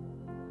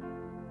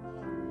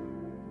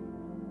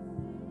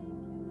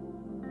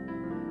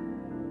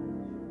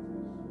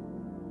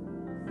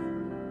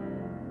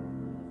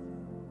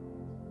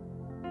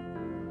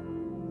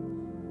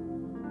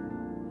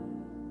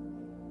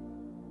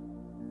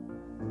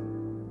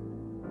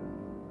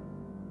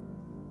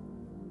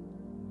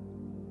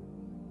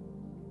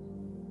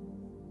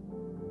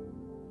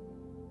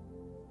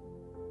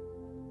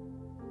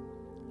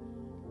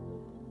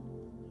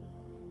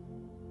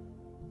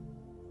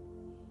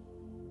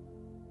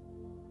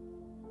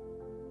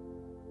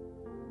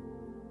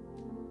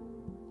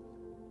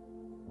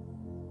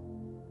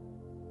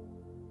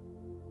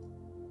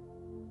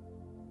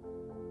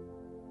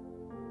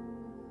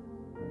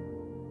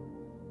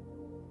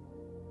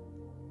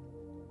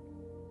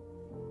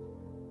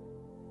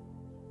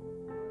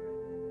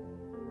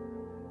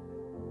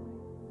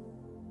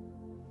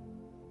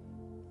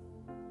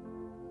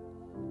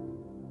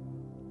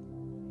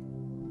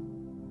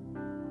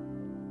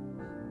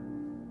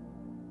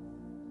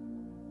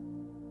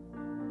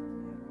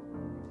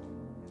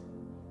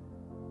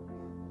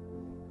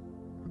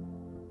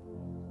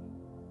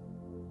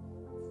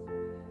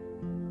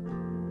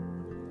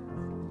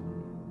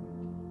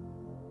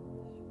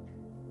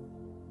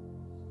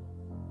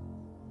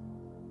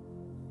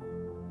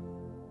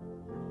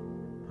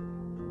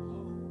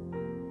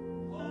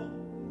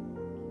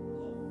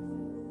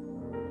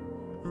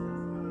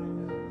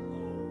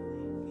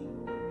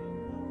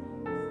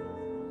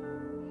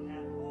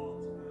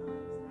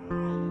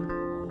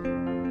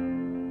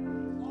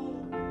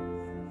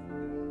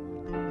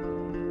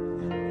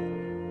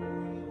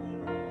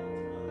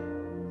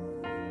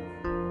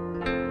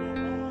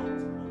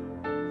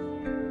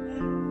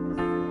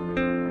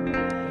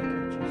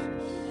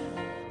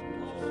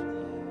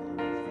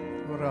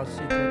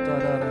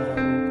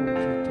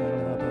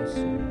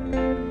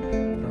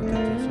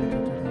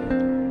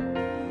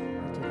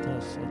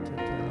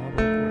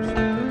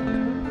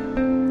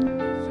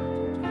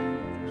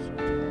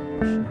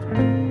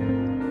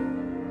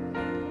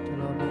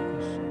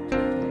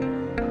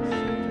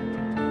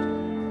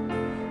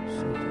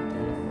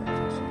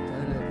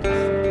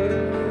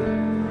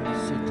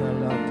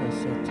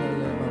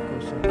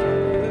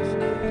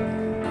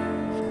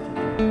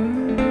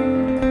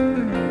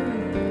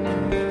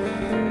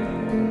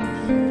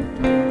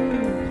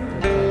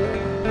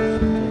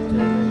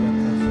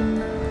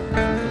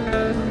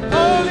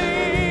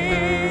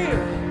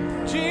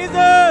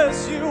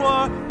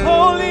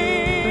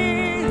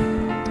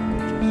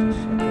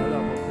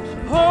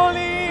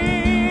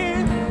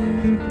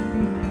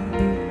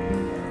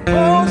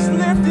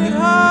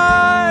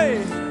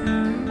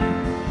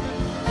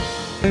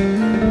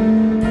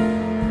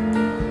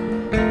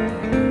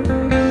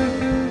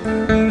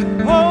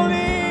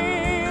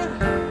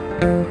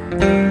 Holy,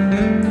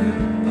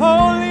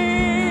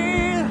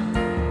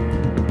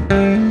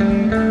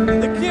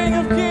 the King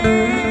of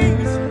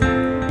Kings.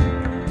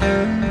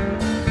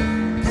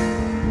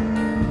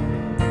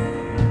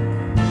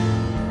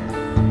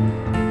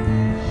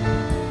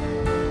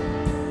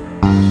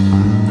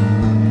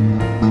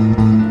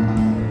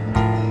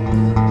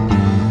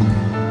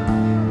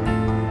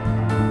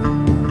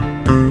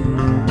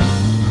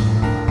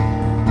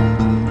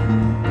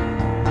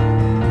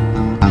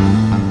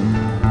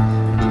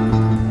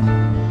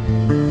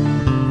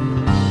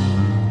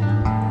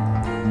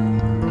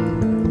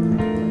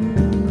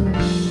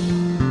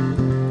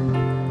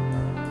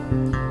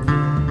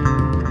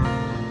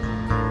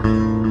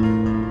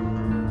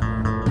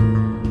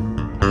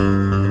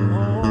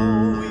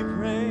 Oh, we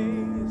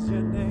praise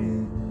your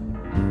name.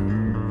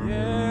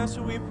 Yes,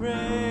 we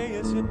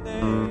praise your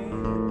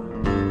name.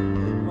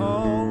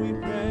 Oh, we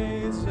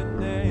praise your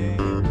name.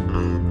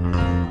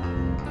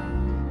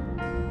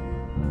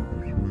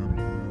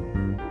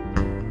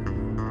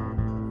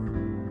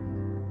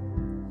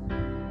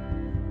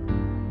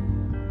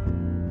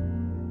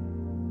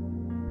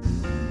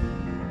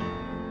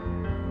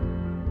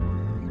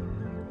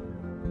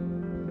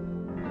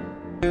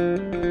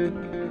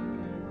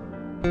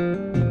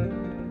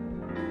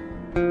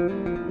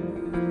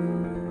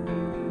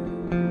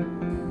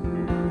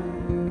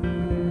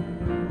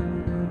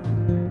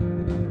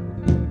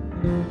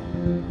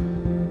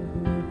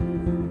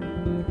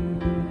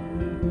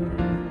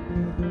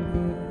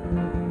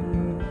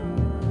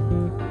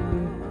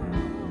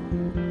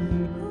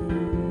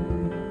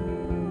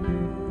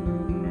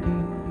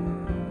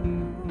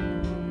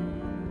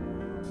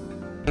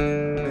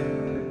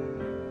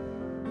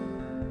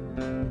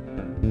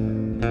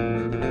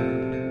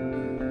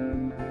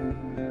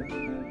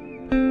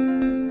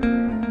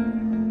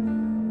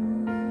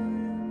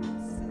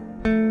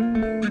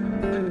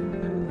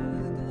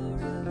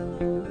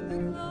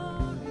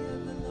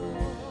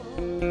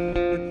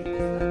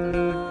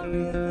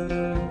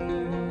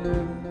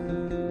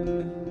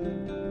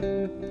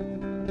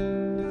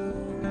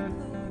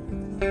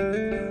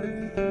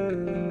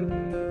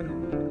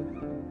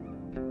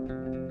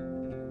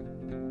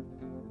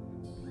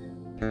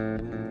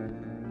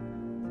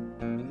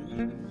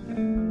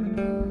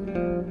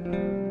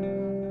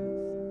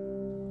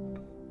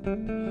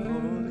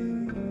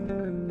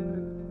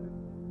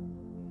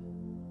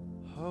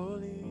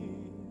 Holy,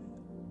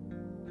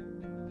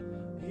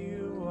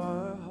 you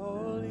are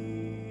holy,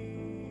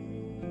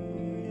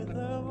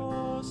 the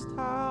Most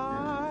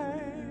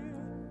High.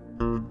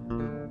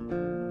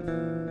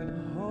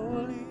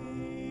 Holy,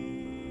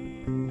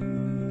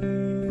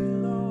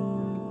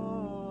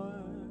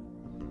 Lord,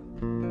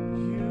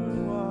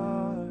 you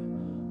are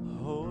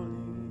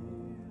holy.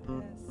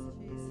 Yes,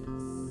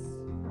 Jesus.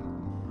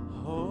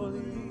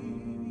 Holy,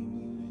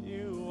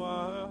 you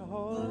are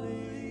holy.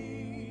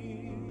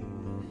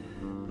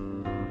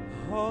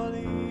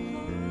 Holy,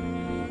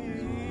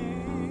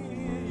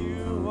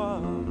 you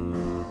are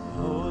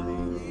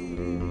holy.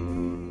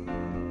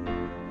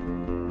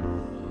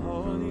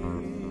 Holy,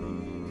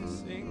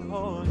 sing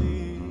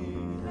holy.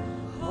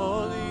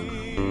 Holy,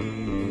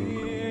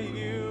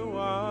 you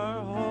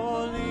are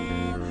holy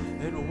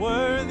and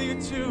worthy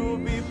to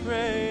be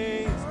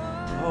praised.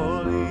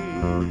 Holy.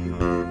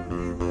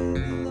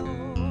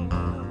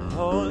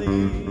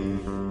 Holy,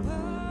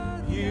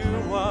 you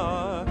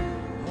are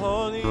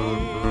holy,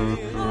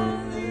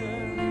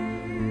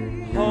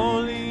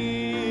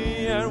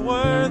 holy and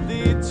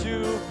worthy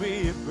to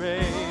be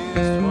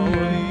praised.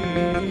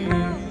 Holy,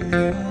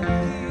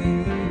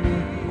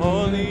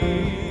 holy,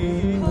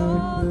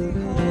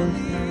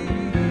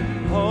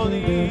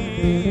 holy,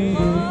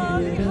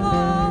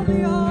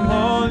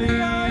 holy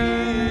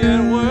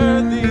and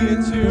worthy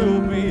to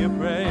be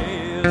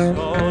praised.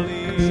 Holy.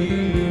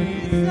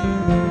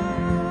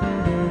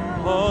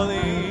 Holy,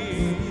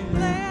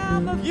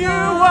 you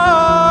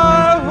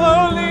are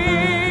holy,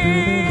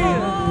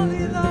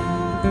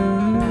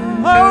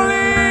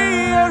 holy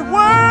and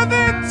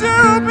worthy to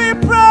be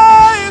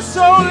praised.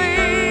 Holy,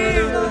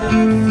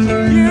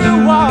 you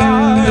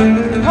are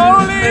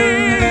holy,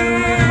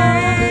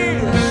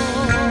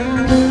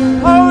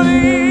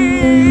 holy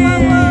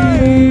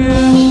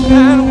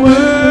and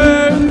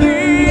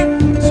worthy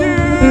to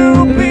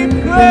be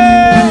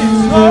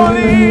praised.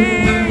 Holy.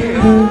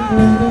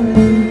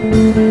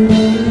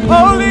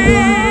 Holy,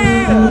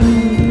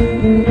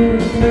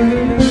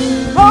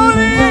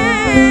 holy,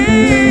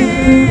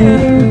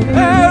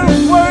 and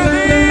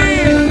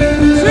worthy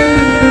to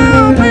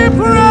be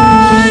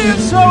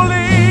praised.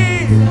 Holy,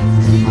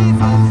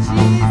 Jesus,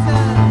 Jesus.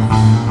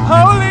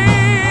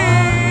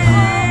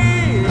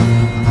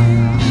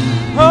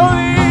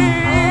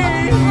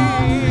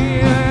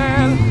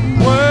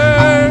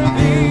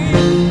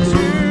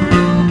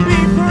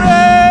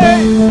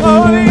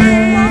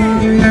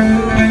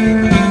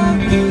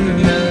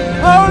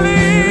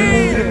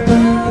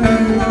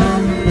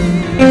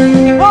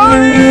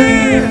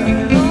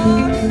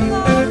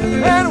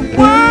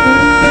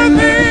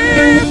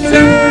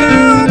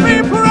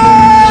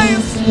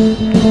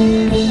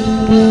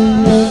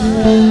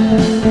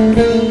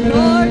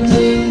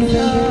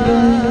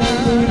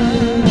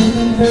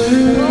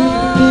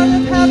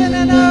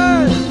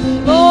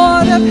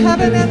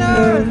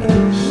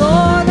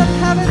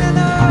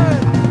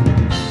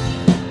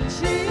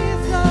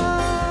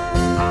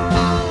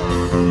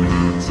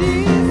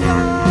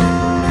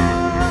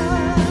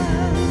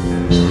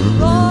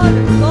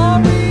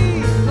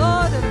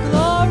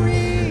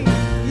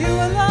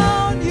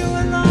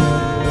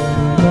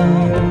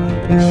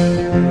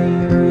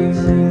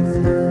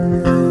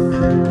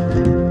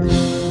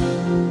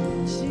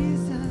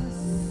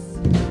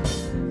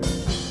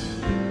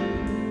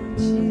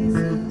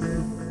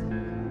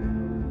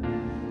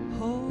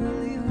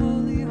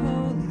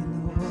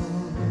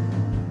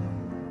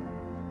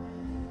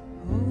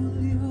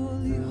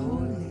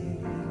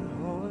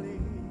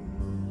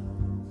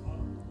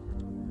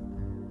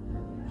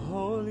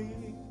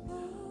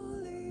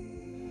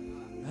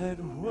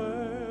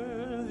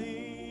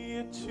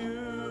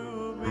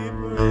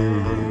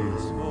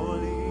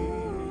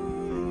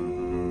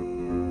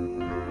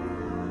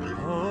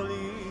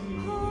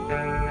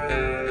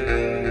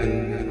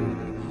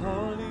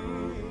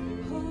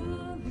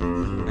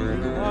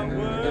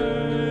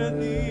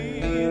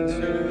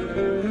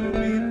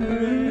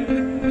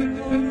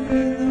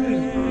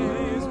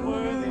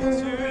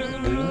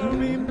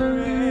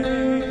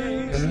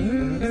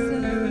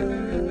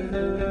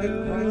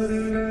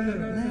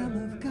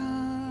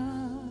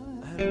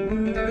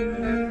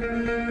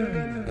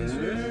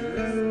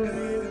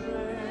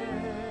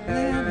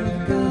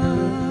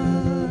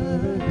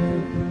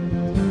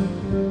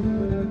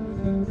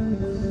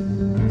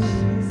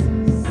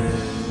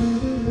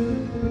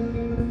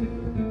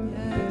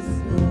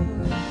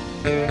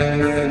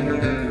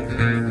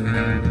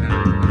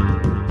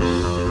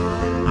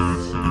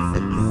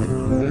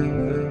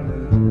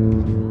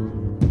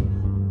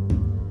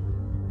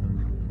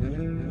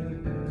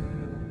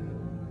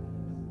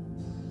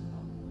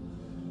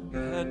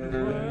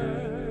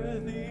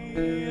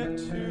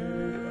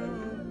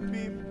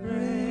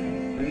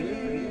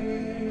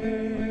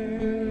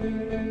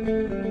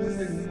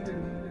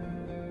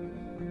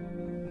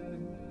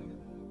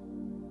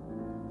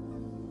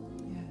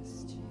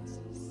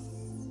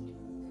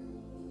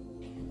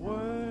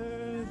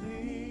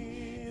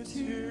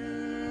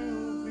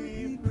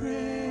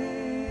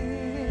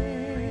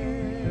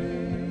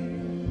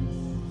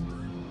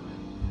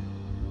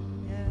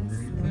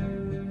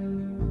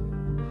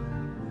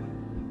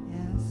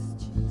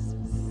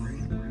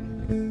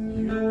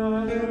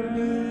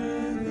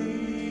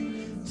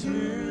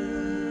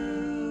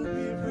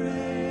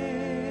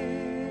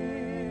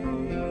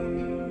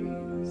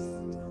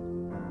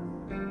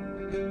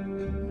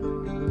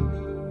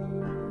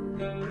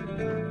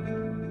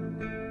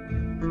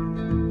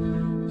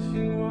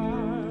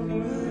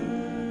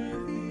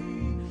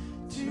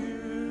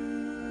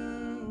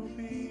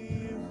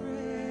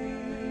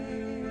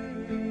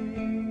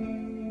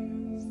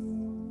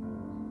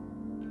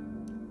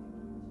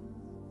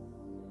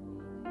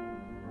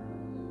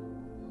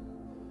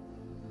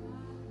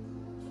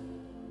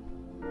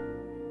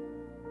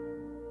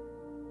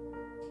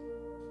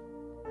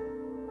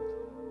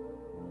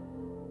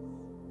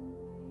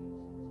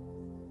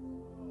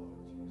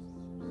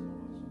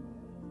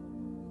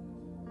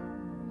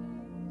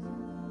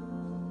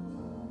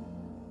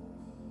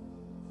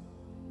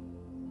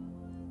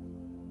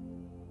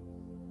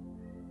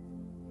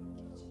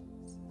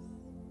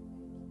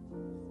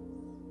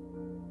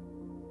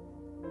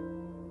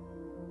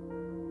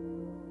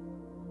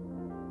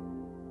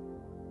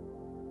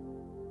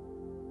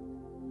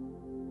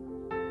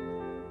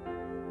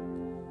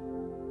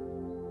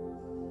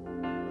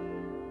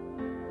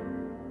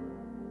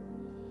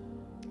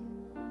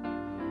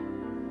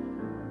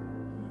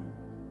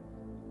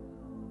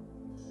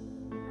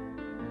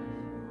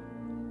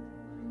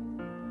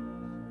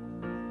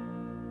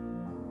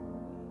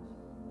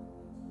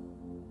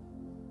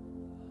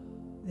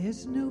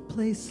 There's no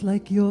place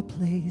like your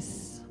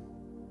place.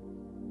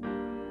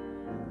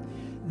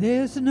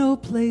 There's no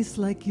place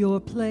like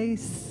your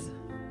place.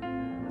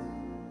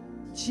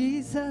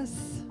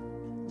 Jesus,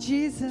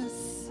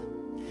 Jesus.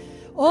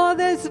 Oh,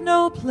 there's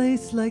no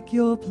place like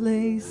your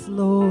place,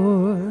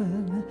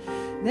 Lord.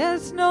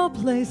 There's no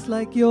place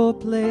like your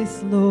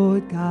place,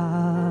 Lord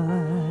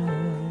God.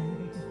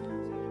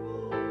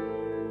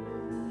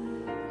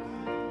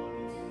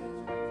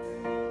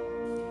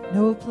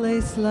 No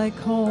place like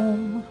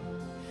home.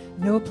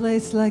 No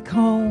place like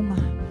home.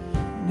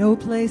 No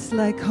place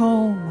like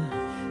home.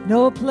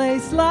 No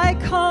place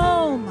like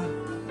home.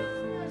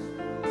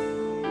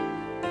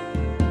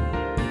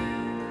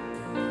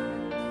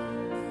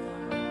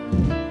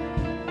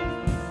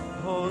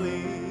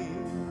 Holy,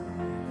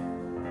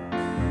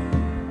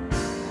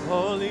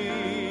 holy,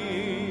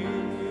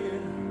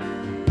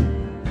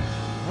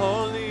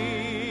 holy,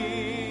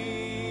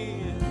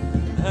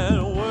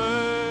 and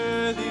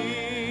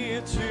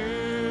worthy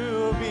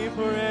to be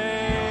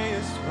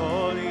praised.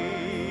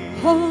 Holy,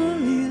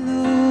 Holy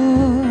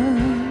Lord.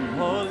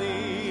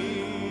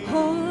 holy,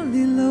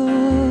 Holy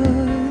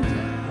Lord.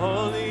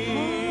 holy,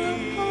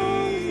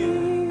 Holy.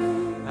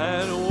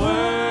 and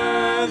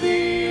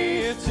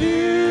worthy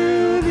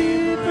to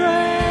be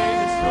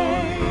praised.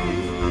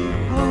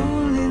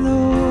 Holy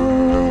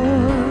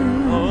Lord.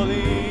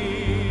 Holy,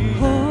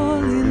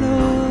 Holy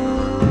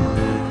Lord.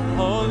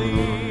 holy,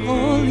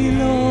 Holy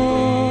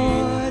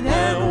Lord.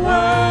 and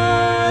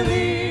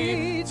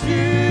worthy to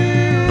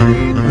be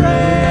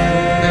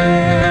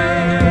praised.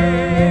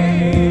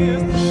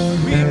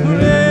 We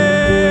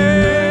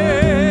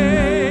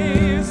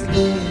praise,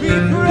 we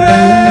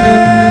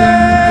praise.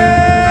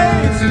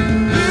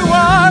 You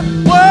are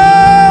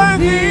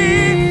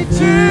worthy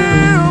to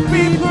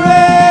be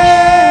praised.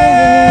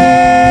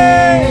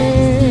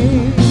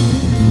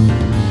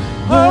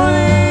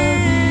 Holy,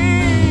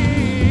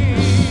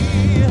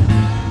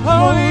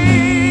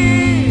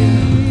 holy,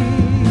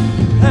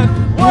 and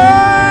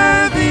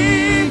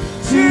worthy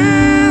to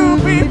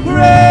be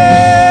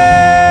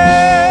praised,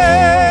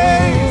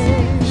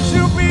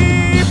 to be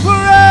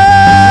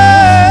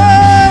praised.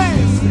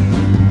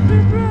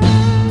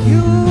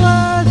 You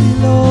are the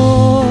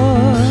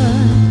Lord,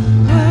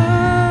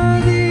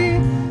 worthy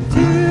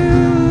to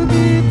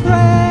be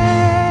praised.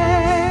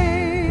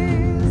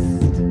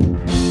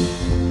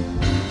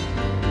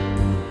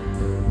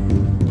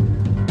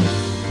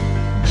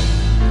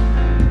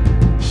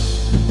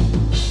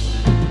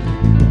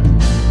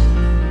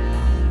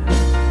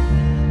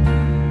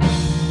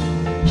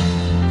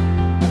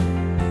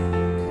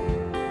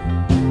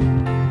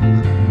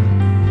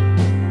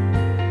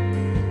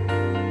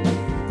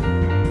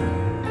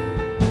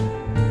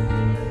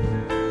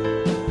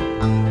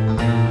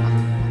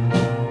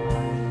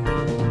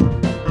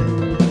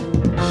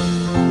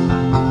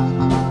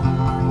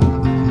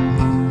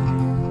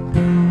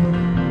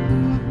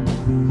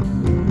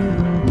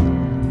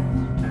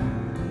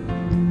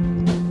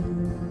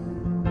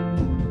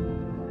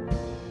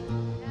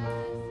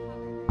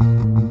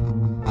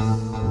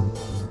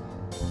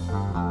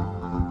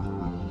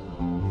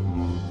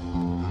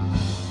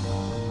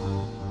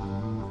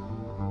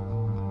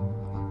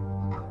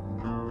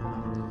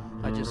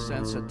 I just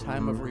sense a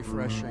time of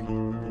refreshing.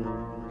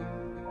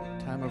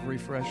 Time of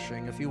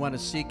refreshing. If you want to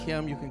seek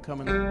Him, you can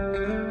come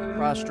and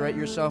prostrate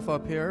yourself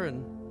up here.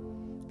 And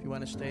if you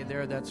want to stay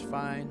there, that's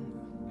fine.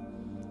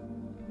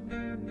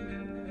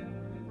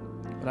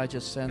 But I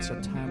just sense a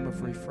time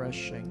of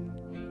refreshing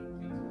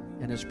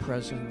in His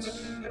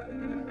presence.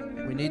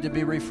 We need to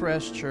be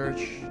refreshed,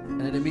 church.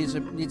 And it needs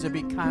to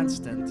be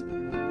constant.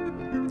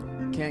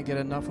 Can't get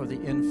enough of the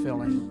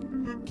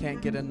infilling.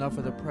 Can't get enough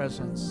of the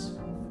presence.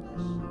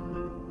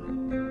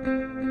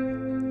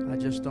 I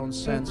just don't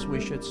sense we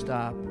should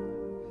stop.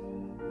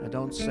 I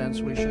don't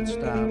sense we should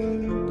stop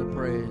to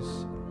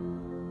praise.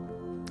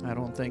 I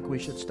don't think we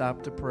should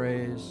stop to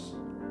praise.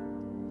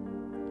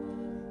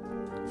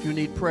 If you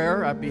need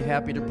prayer, I'd be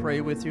happy to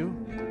pray with you.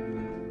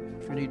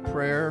 If you need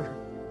prayer,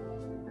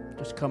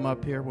 just come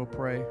up here. We'll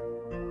pray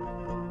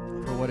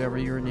for whatever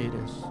your need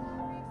is.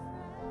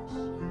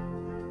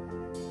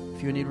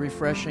 If you need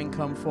refreshing,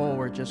 come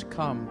forward. Just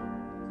come.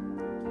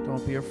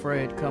 Don't be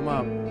afraid. Come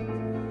up.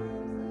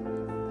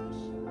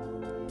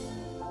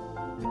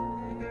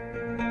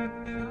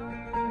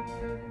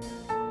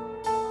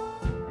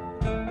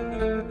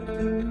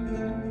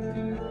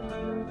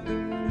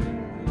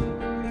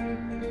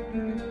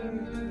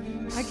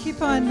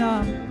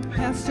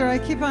 Pastor, I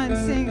keep on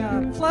seeing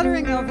a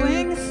fluttering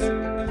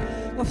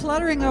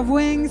of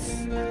wings,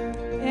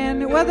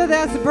 and whether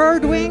that's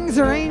bird wings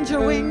or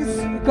angel wings,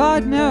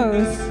 God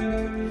knows.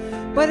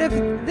 But if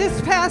this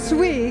past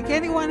week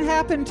anyone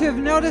happened to have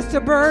noticed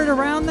a bird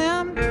around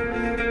them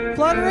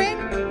fluttering,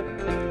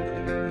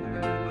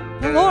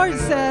 the Lord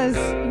says,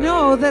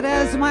 know that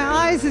as my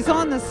eyes is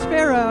on the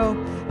sparrow,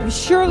 I'm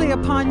surely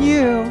upon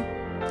you.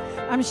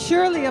 I'm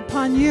surely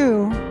upon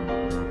you.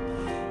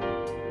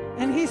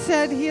 And He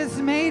said He has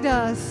made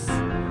us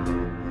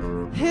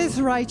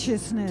His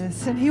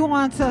righteousness, and He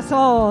wants us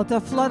all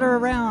to flutter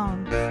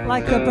around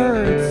like the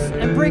birds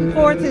and bring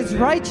forth His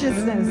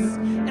righteousness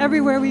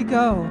everywhere we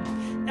go.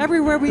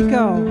 Everywhere we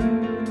go.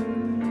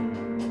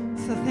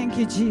 So thank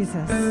you,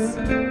 Jesus.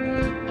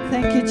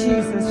 Thank you,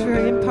 Jesus, for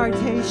your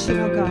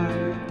impartation, oh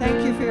God.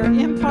 Thank you for your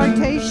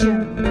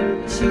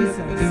impartation,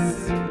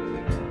 Jesus.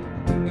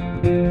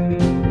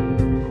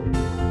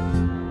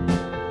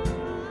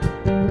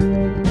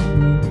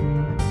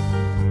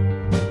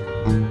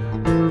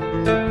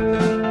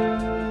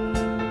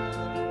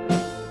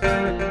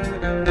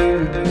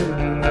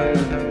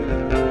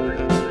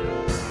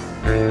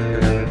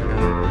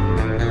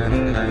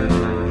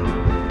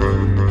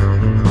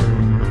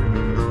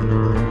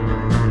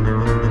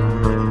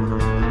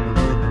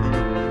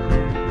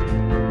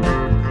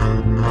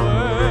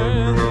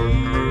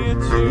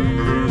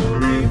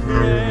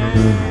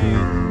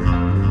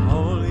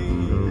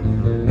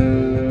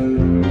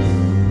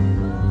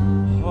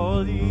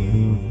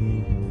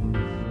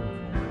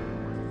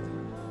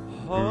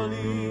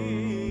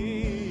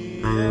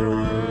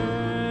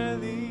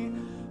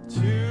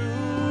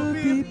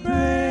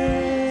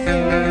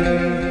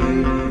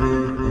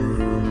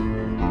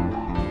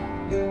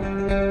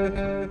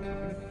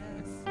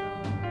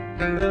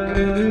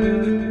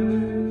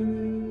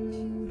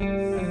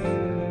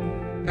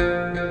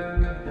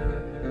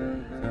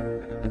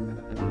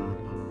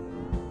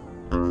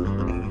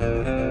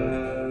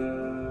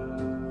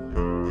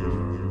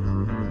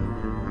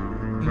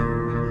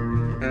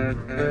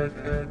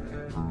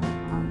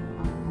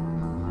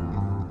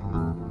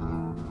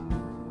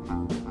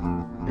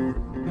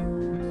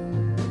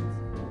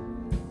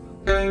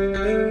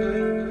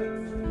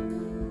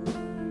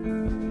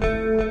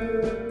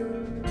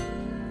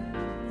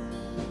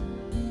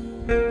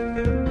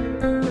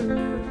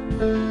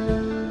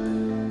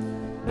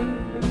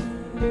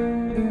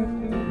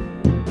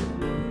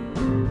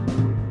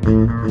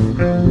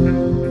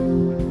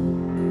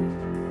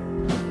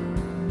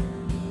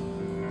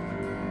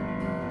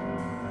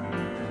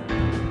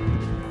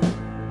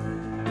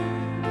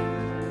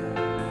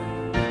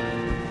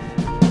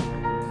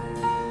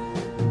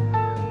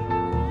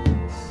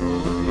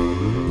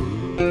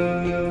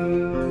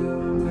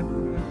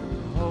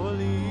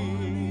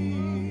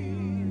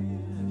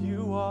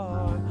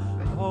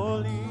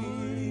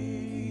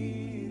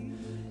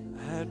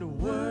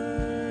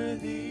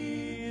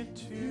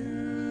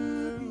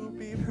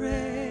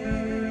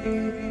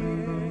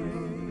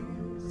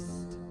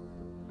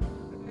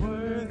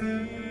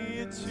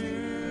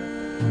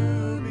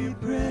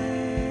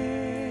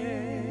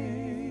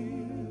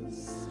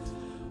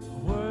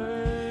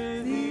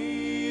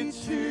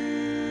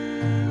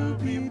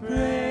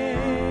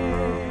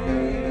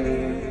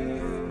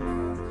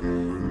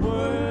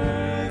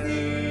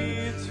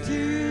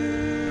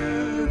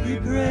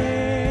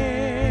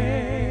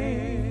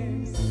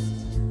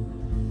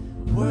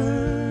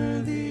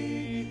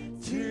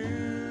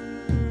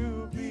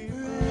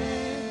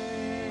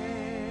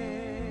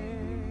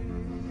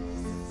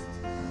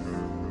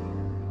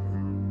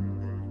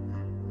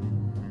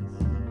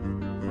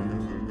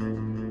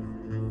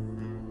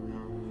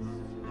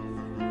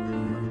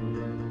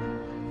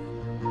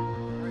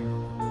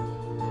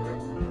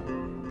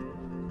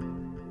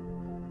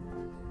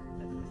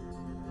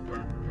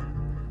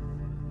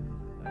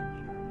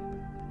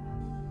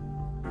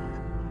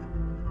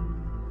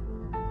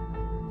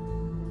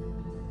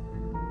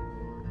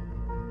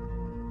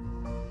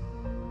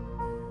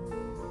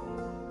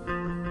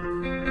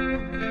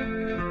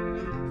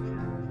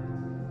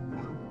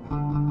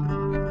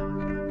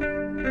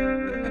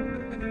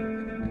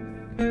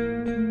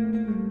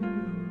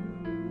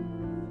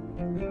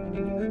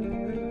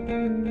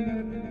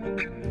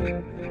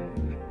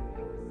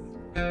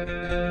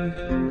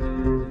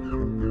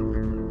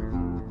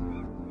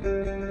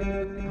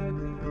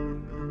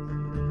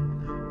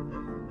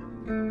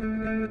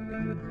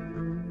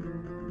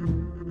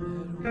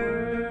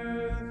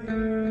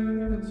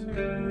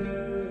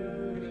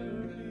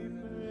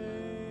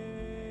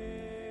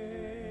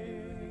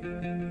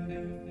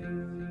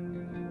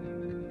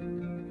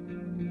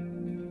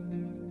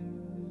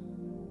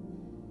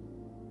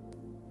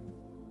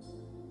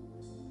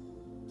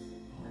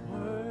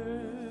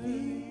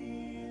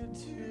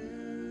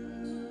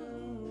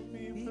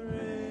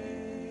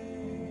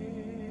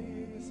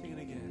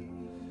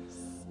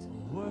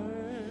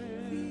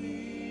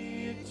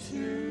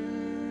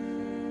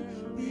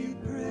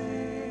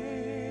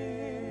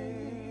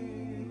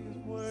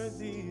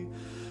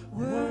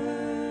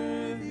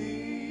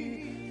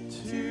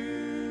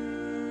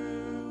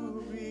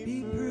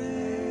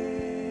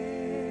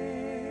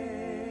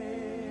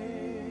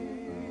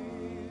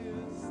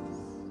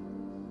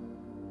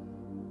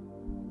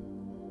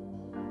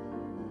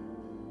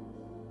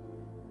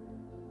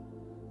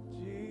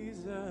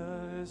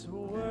 is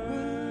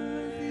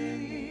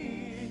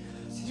worthy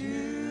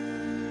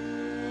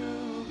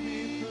to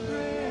be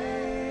praised.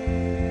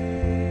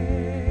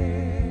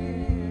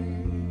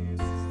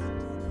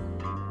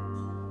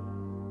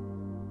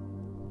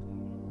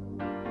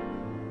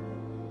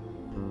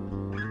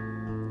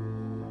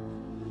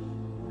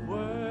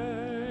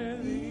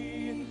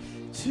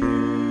 I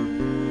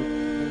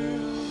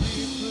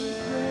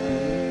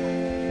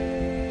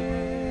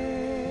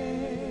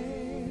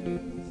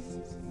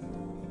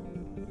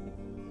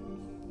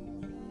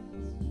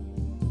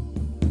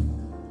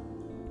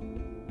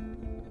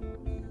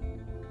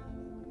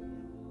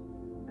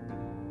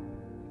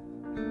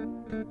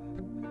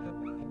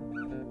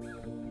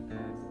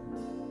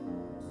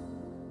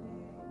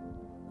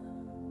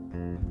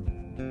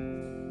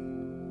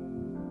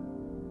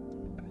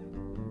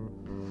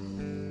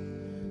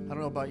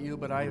don't know about you,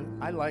 but I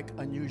like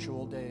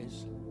unusual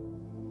days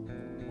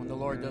when the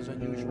Lord does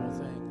unusual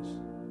things.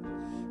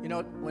 You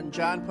know, when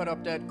John put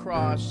up that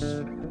cross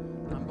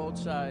on both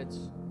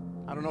sides,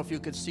 I don't know if you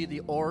could see the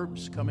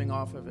orbs coming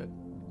off of it.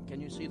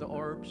 Can you see the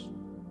orbs?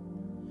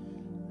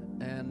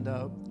 And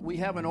we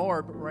have an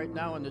orb right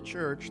now in the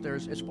church.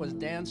 It was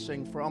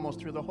dancing for almost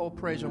through the whole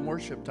praise and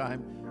worship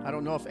time. I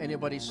don't know if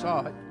anybody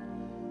saw it,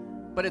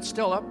 but it's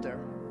still up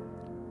there.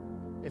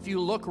 If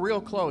you look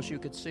real close, you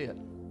could see it.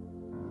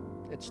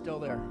 It's still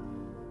there.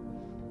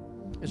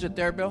 Is it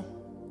there, Bill?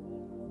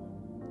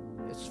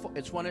 It's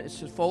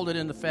folded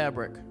in the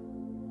fabric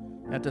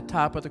at the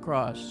top of the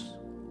cross.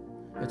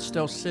 It's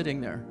still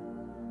sitting there.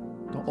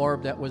 The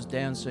orb that was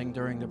dancing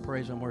during the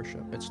praise and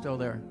worship. It's still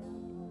there.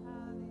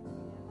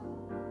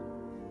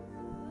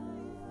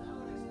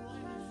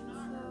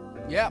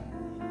 Yeah.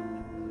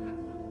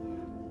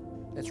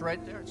 It's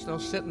right there. It's still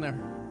sitting there.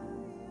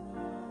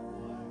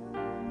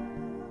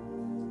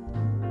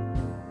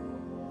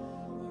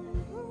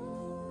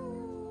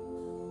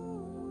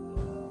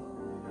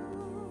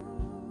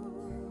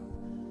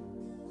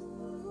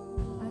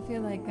 I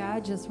feel like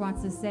God just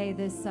wants to say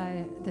this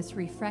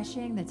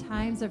refreshing, the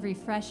times of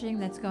refreshing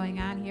that's going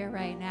on here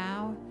right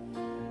now.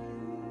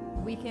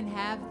 We can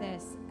have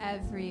this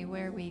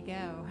everywhere we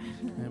go.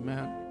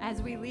 Amen.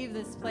 As we leave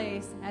this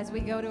place, as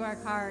we go to our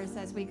cars,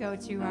 as we go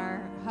to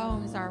our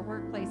homes, our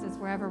workplaces,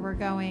 wherever we're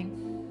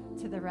going,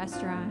 to the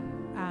restaurant,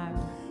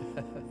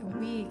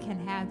 we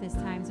can have these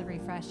times of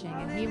refreshing.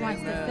 And He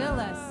wants to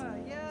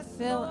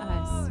fill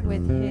us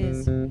with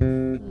His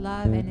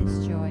love and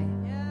His joy.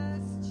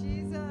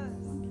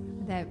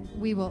 That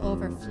we will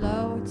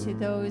overflow to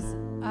those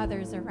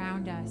others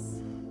around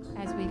us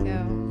as we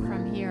go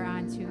from here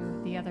on to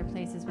the other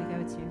places we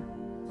go to.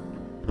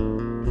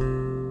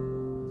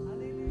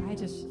 I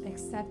just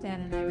accept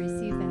that and I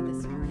receive that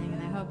this morning,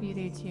 and I hope you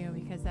do too,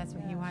 because that's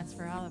what He wants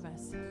for all of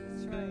us.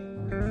 That's right.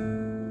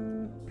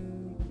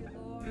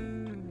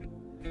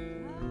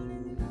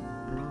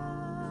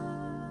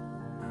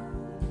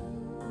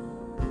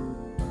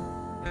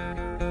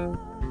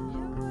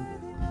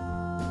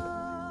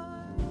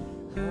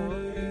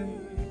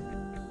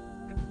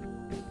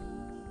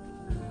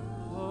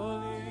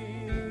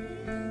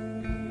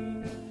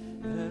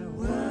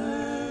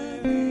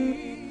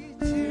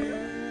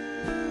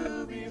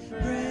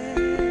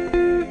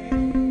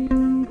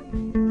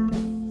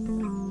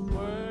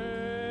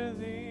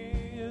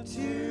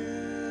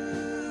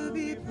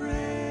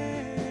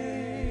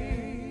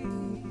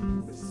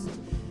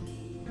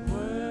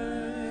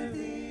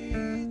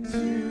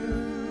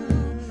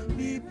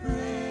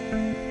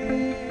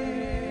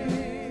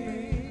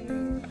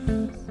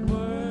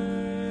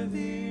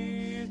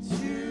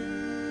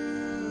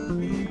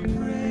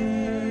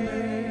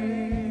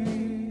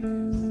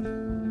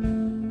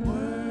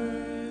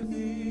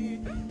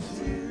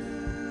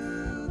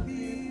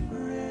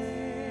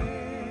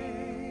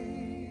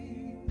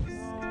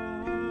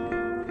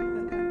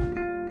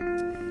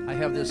 I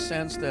have this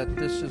sense that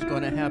this is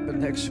going to happen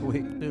next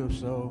week too,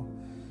 so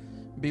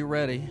be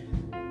ready.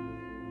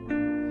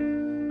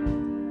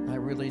 I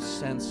really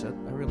sense it.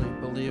 I really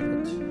believe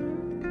it.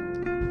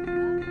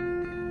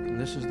 And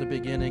this is the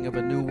beginning of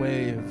a new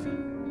wave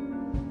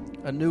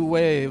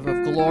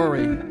of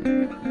glory,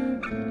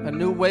 a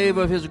new wave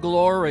of His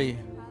glory.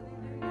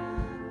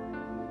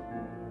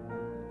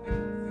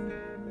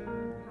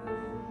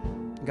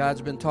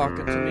 God's been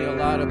talking to me a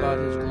lot about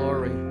His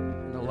glory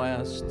in the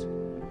last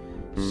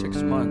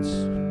 6 months.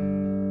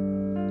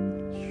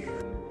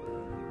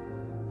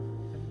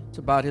 It's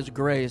about His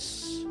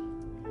grace.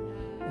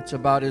 It's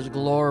about His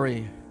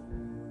glory.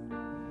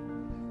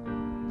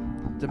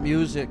 The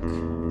music,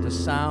 the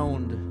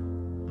sound,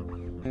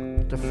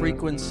 the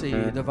frequency,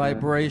 the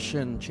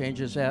vibration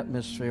changes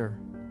atmosphere.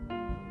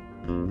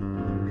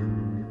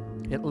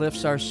 It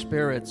lifts our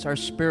spirits. Our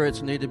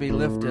spirits need to be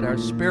lifted. Our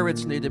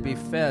spirits need to be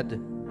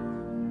fed.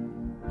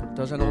 It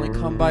doesn't only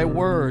come by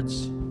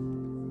words.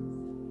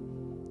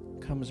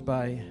 It comes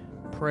by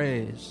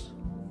praise,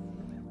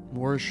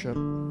 worship.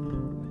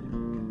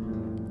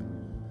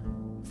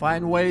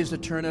 Find ways to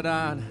turn it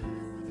on.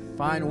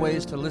 Find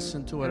ways to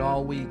listen to it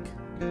all week.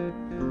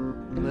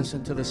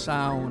 Listen to the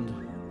sound.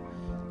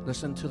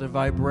 Listen to the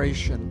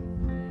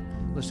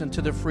vibration. Listen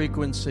to the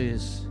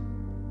frequencies.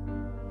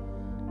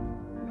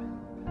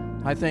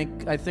 I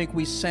think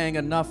we sang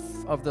enough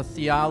of the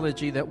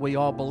theology that we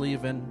all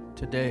believe in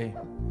today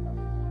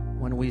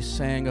when we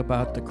sang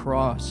about the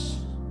cross,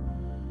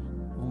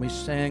 when we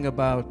sang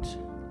about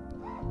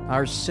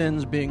our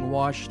sins being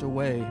washed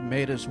away,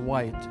 made as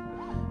white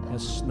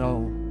as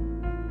snow.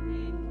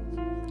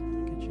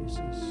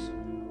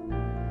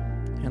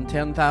 and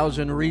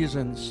 10,000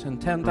 reasons,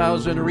 and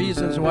 10,000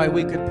 reasons why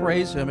we could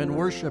praise Him and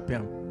worship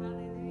Him.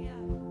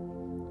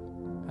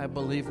 I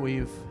believe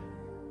we've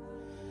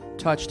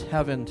touched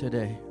heaven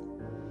today.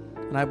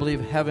 And I believe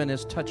heaven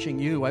is touching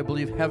you. I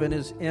believe heaven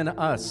is in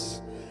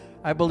us.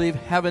 I believe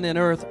heaven and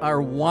earth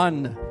are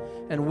one,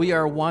 and we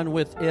are one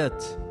with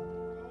it.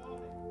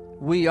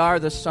 We are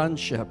the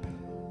sonship.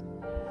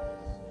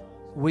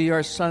 We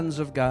are sons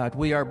of God.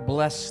 We are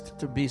blessed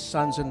to be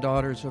sons and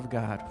daughters of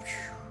God.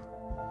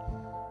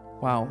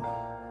 Wow.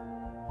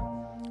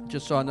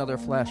 Just saw another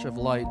flash of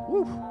light.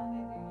 Woo.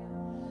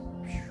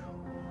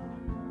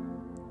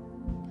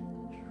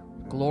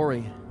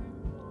 Glory.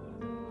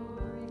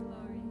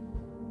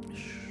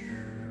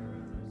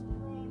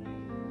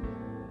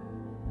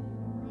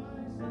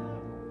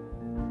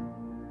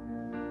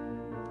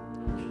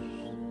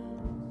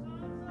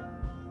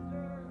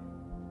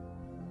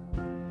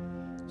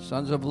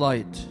 Sons of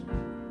light.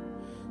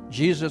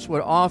 Jesus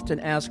would often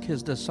ask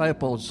His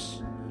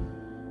disciples,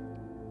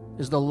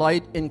 is the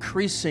light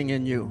increasing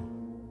in you?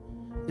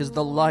 Is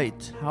the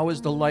light? How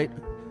is the light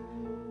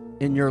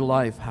in your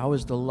life? How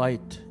is the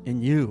light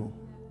in you?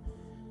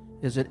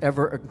 Is it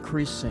ever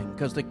increasing?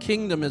 Because the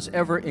kingdom is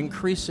ever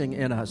increasing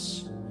in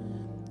us.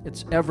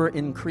 It's ever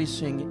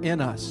increasing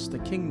in us. The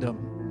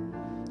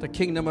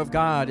kingdom of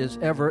God is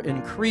ever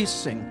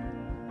increasing.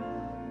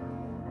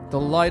 The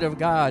light of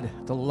God,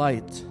 the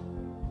light.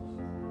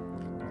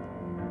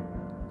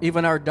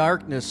 Even our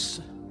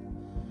darkness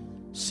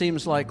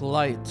seems like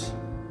light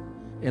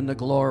in the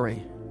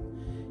glory.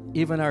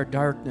 Even our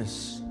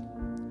darkness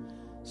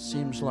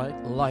seems like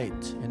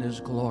light in His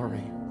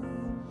glory.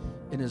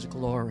 In His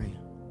glory.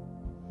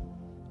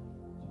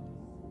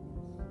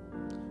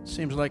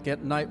 Seems like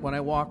at night when I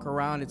walk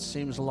around, it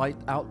seems light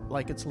out,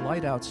 like it's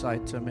light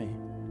outside to me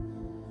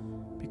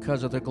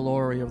because of the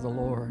glory of the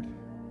Lord.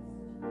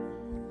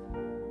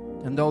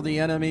 And though the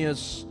enemy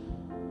is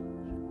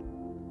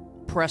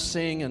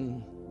pressing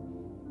and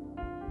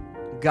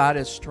God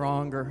is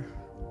stronger,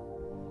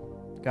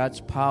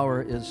 God's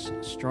power is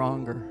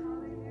stronger.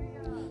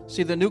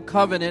 See, the new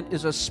covenant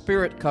is a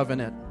spirit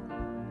covenant.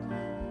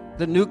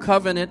 The new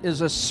covenant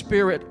is a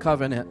spirit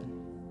covenant.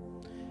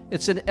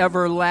 It's an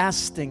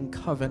everlasting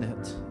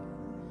covenant.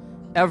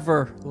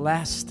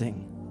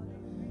 Everlasting.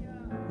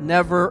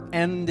 Never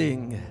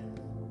ending.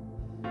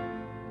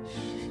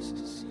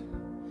 Jesus.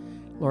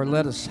 Lord,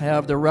 let us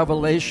have the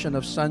revelation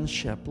of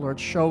sonship. Lord,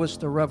 show us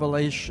the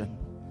revelation.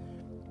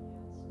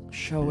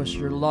 Show us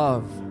your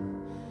love.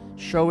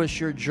 Show us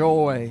your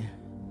joy.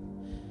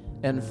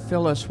 And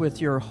fill us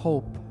with your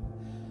hope.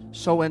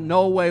 So in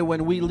no way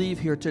when we leave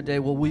here today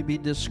will we be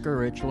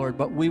discouraged, Lord,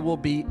 but we will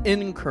be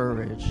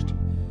encouraged.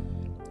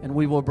 And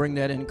we will bring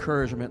that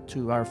encouragement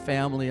to our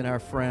family and our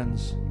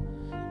friends.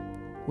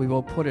 We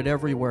will put it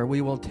everywhere. We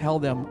will tell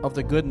them of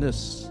the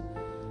goodness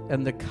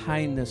and the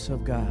kindness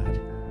of God.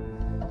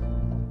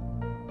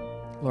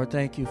 Lord,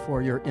 thank you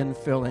for your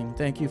infilling.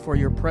 Thank you for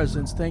your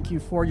presence. Thank you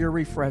for your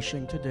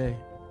refreshing today.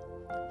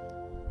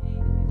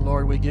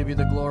 Lord, we give you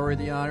the glory,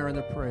 the honor, and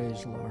the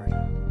praise, Lord.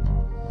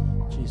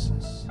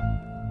 Jesus.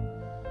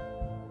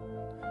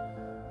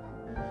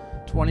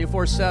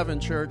 24/7,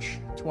 church.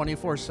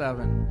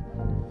 24/7.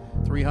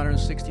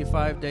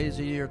 365 days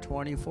a year,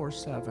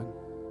 24/7.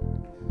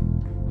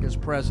 His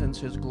presence,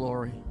 His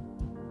glory.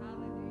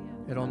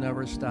 It'll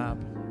never stop.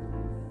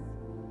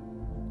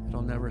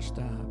 It'll never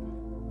stop.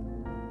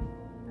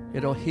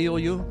 It'll heal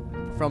you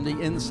from the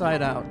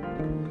inside out.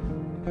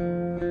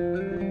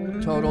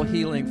 Total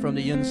healing from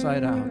the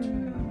inside out.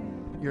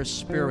 Your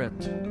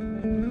spirit.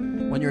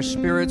 When your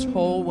spirit's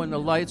whole, when the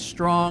light's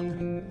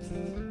strong,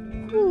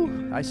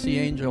 whew, I see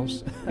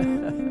angels.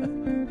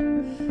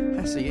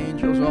 I see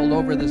angels all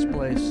over this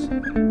place.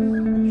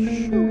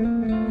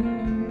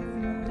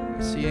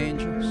 I see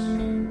angels.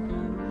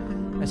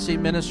 I see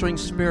ministering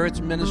spirits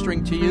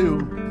ministering to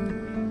you.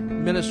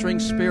 Ministering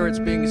spirits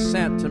being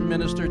sent to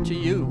minister to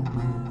you.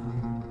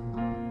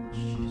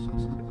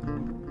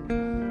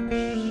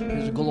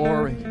 His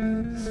glory.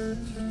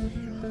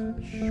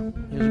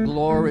 His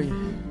glory.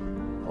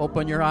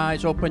 Open your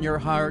eyes, open your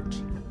heart.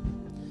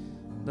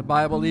 The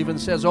Bible even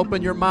says,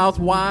 open your mouth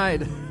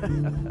wide.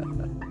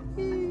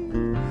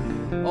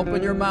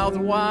 Open your mouth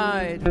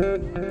wide.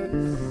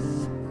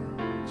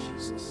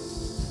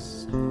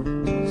 Jesus.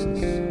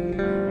 Jesus.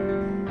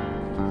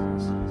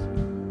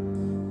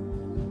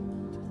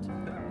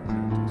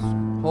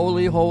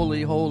 Holy,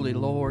 holy, holy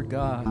Lord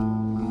God.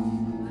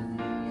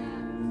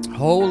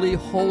 Holy,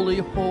 holy,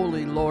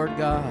 holy Lord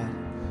God,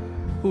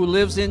 who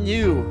lives in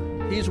you.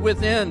 He's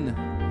within.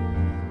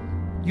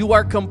 You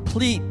are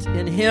complete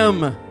in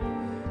Him.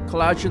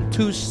 Colossians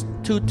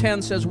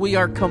 2:10 says we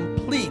are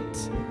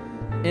complete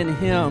in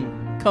Him.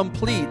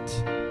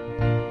 Complete.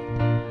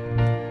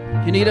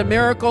 You need a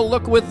miracle,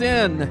 look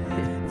within.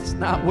 It's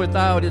not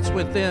without, it's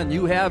within.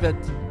 You have it.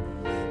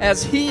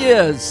 As He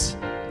is,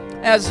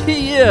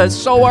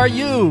 so are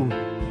you.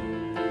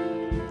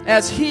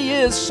 As He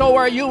is, so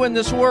are you in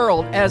this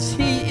world. As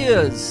He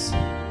is,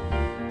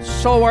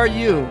 so are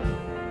you.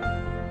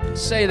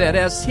 Say that.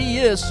 As He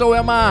is, so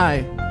am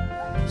I.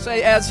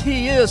 Say, as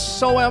He is,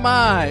 so am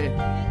I.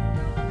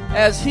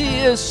 As He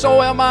is,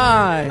 so am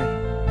I.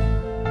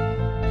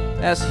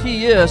 As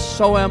He is,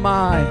 so am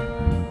I.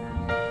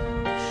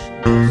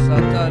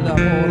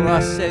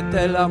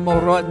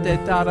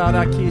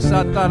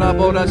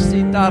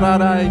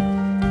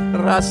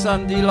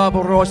 Rasandila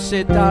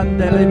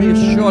Brosetandele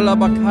Bishola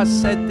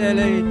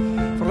Bacasetele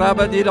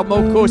Rabadila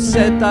Moko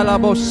Seta la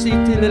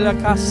Bositi la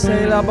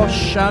Casela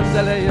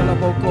Boshandele la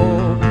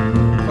Boko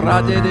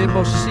Rade de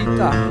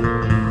Bosita.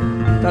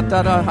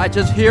 I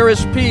just hear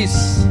His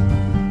peace.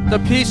 The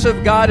peace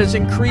of God is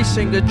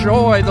increasing, the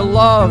joy, the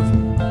love,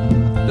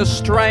 the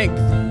strength.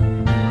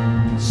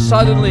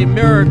 Suddenly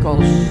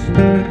miracles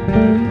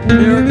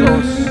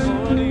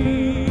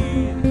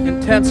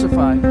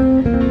intensify.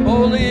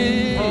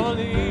 Holy,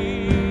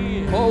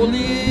 holy,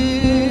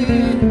 holy,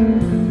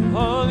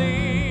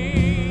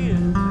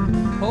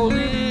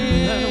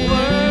 holy, and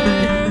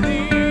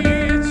worthy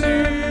to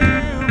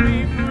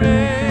be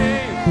praised.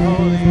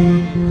 Holy,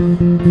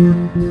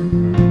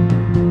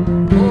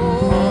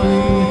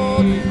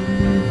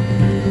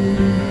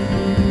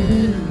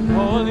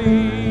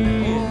 holy,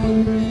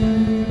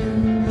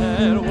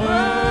 and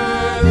worthy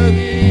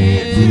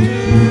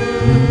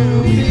to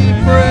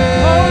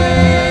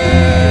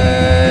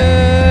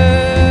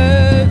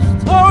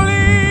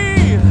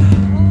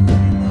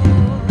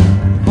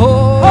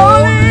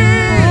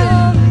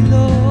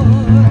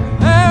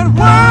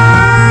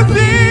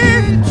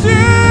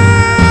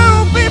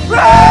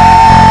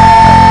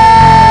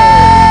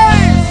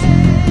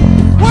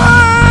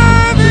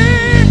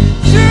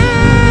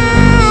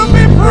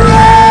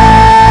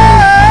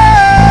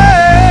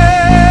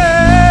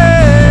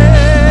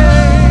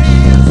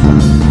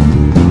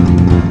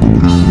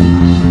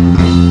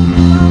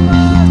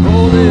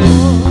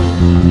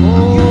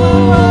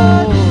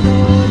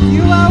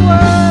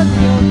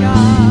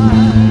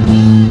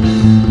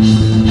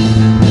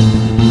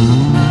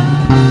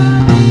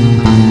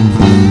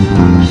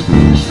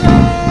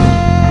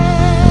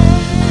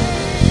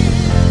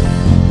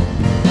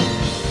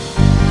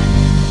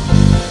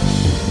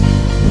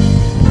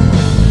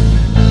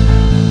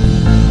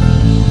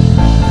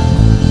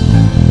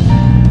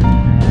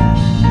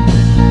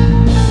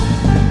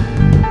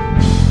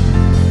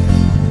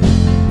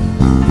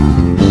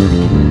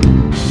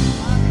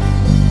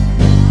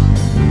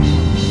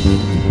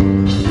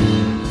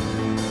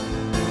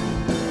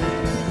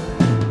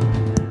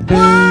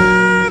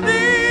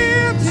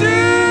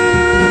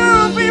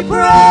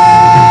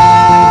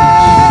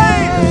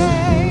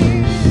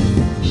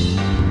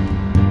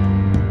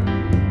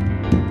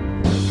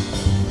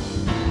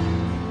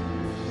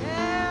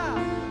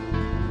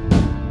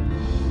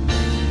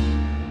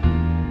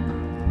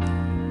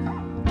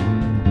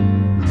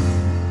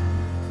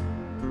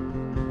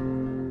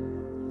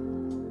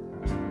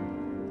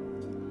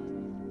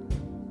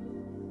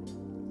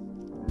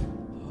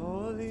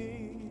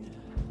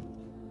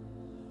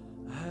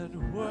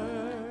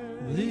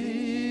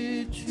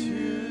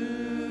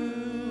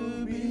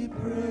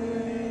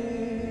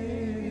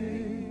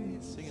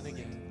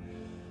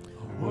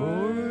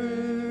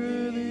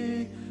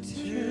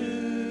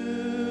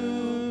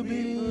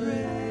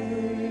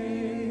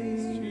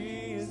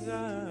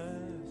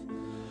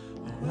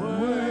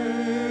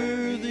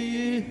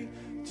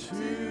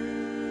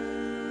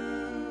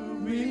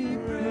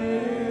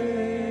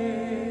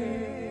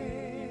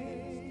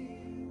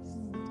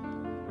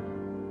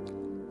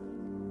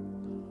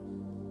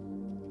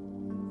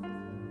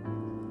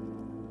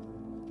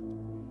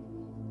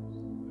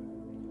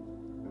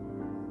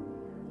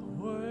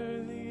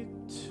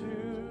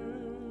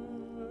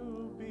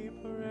be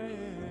praised.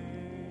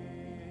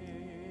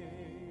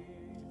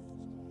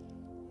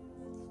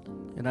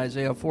 In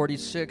Isaiah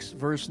 46,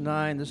 verse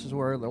 9, this is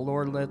where the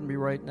Lord led me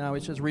right now.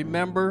 He says,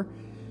 remember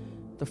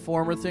the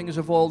former things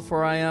of old,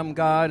 for I am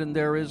God and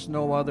there is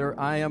no other.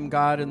 I am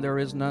God and there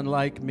is none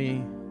like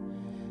me.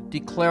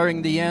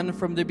 Declaring the end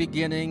from the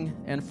beginning,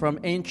 and from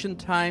ancient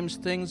times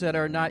things that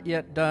are not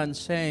yet done,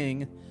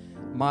 saying,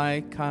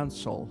 my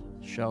counsel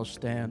shall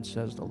stand,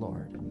 says the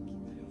Lord.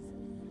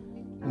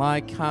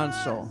 My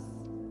counsel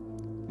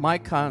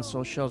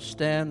shall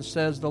stand,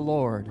 says the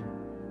Lord.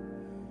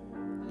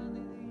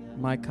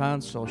 My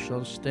counsel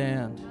shall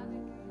stand,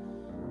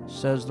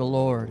 says the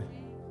Lord.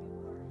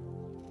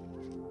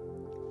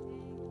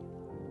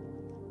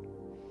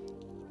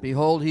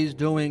 Behold, He's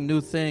doing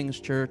new things,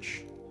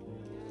 church.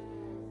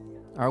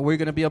 Are we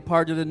going to be a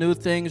part of the new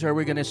things, or are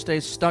we going to stay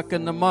stuck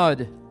in the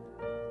mud?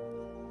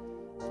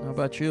 I don't know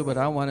about you, but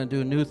I want to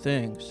do new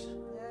things.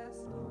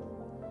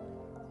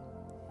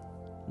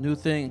 New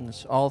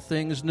things, all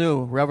things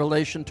new.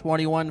 Revelation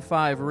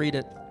 21:5, read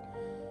it.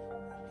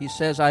 He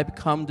says, I've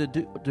come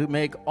to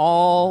make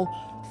all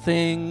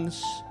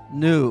things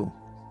new.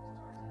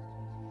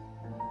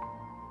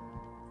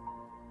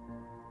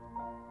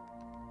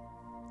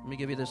 Let me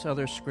give you this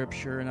other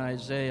scripture in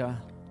Isaiah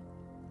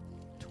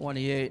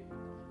 28.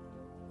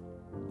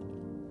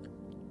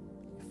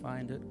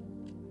 Find it.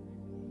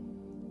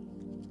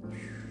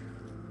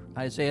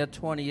 Isaiah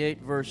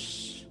 28,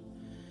 verse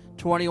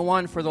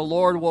 21, for the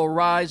Lord will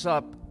rise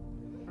up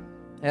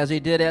as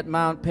he did at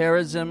Mount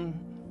Perazim,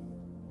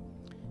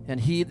 and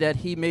he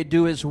may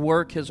do his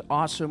work, his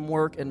awesome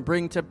work, and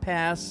bring to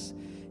pass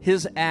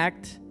his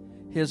act,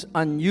 his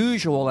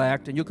unusual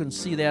act. And you can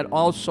see that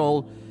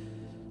also,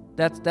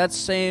 that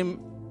same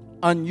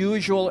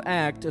unusual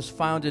act is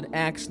found in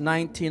Acts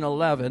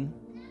 19:11.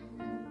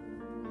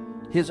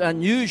 His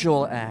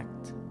unusual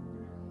act.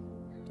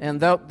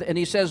 And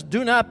he says,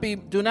 do not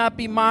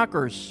be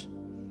mockers,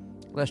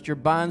 lest your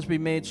bonds be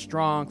made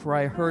strong, for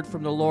I heard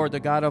from the Lord, the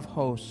God of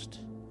hosts,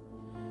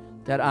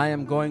 that I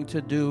am going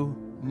to do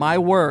my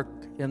work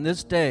in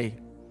this day,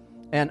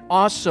 an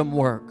awesome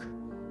work.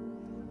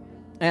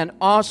 An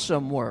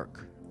awesome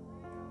work.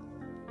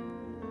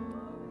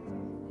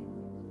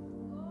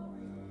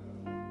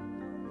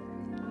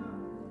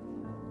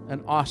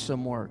 An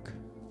awesome work.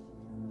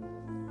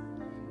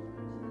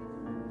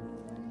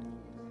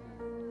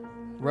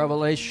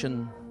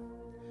 Revelation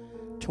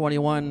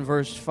 21,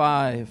 verse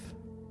 5.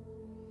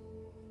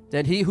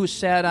 Then he who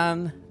sat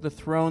on the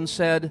throne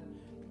said,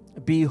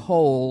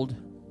 Behold,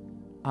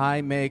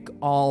 I make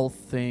all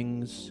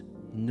things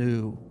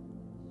new.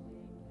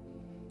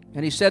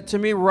 And he said to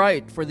me,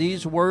 Write, for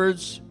these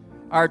words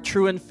are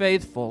true and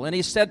faithful. And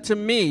he said to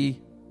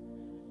me,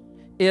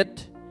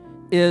 It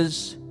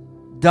is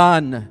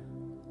done.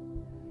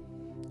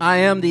 I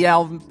am the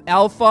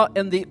Alpha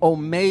and the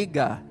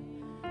Omega,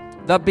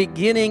 the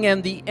beginning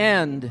and the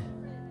end.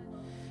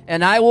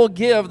 And I will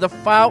give the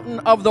fountain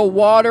of the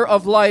water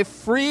of life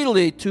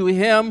freely to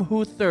him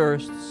who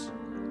thirsts.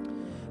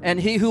 And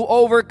he who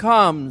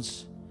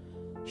overcomes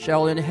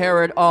shall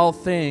inherit all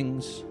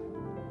things.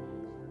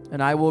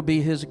 And I will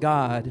be his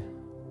God.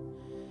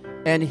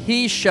 And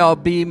he shall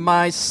be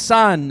my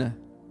son.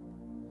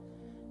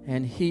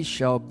 And he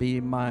shall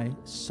be my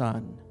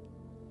son.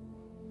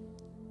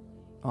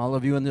 All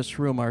of you in this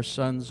room are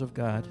sons of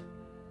God.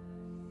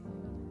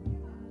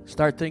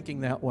 Start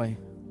thinking that way.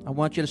 I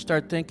want you to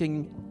start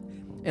thinking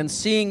and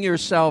seeing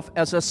yourself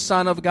as a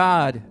son of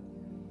God.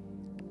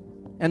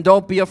 And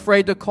don't be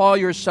afraid to call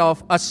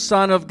yourself a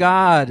son of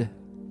God.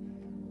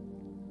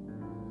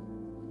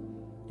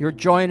 You're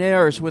joint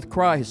heirs with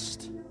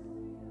Christ.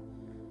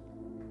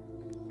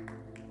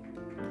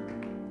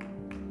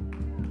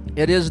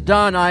 It is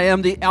done. I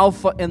am the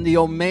Alpha and the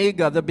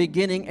Omega, the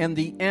beginning and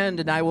the end,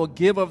 and I will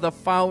give of the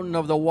fountain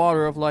of the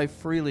water of life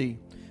freely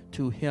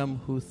to him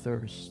who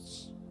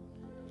thirsts.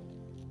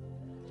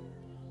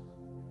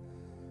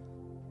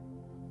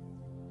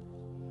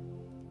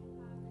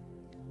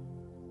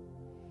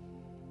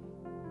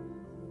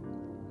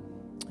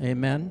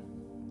 Amen.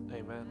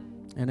 Amen.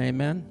 And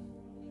amen.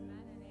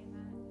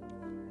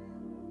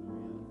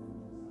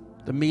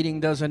 The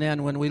meeting doesn't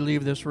end when we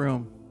leave this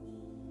room.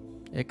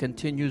 It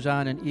continues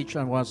on in each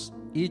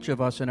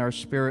of us in our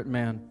spirit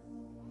man.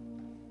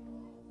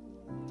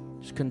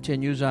 It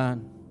continues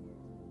on.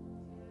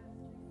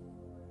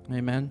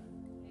 Amen.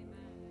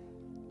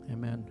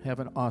 Amen. Have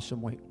an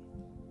awesome week.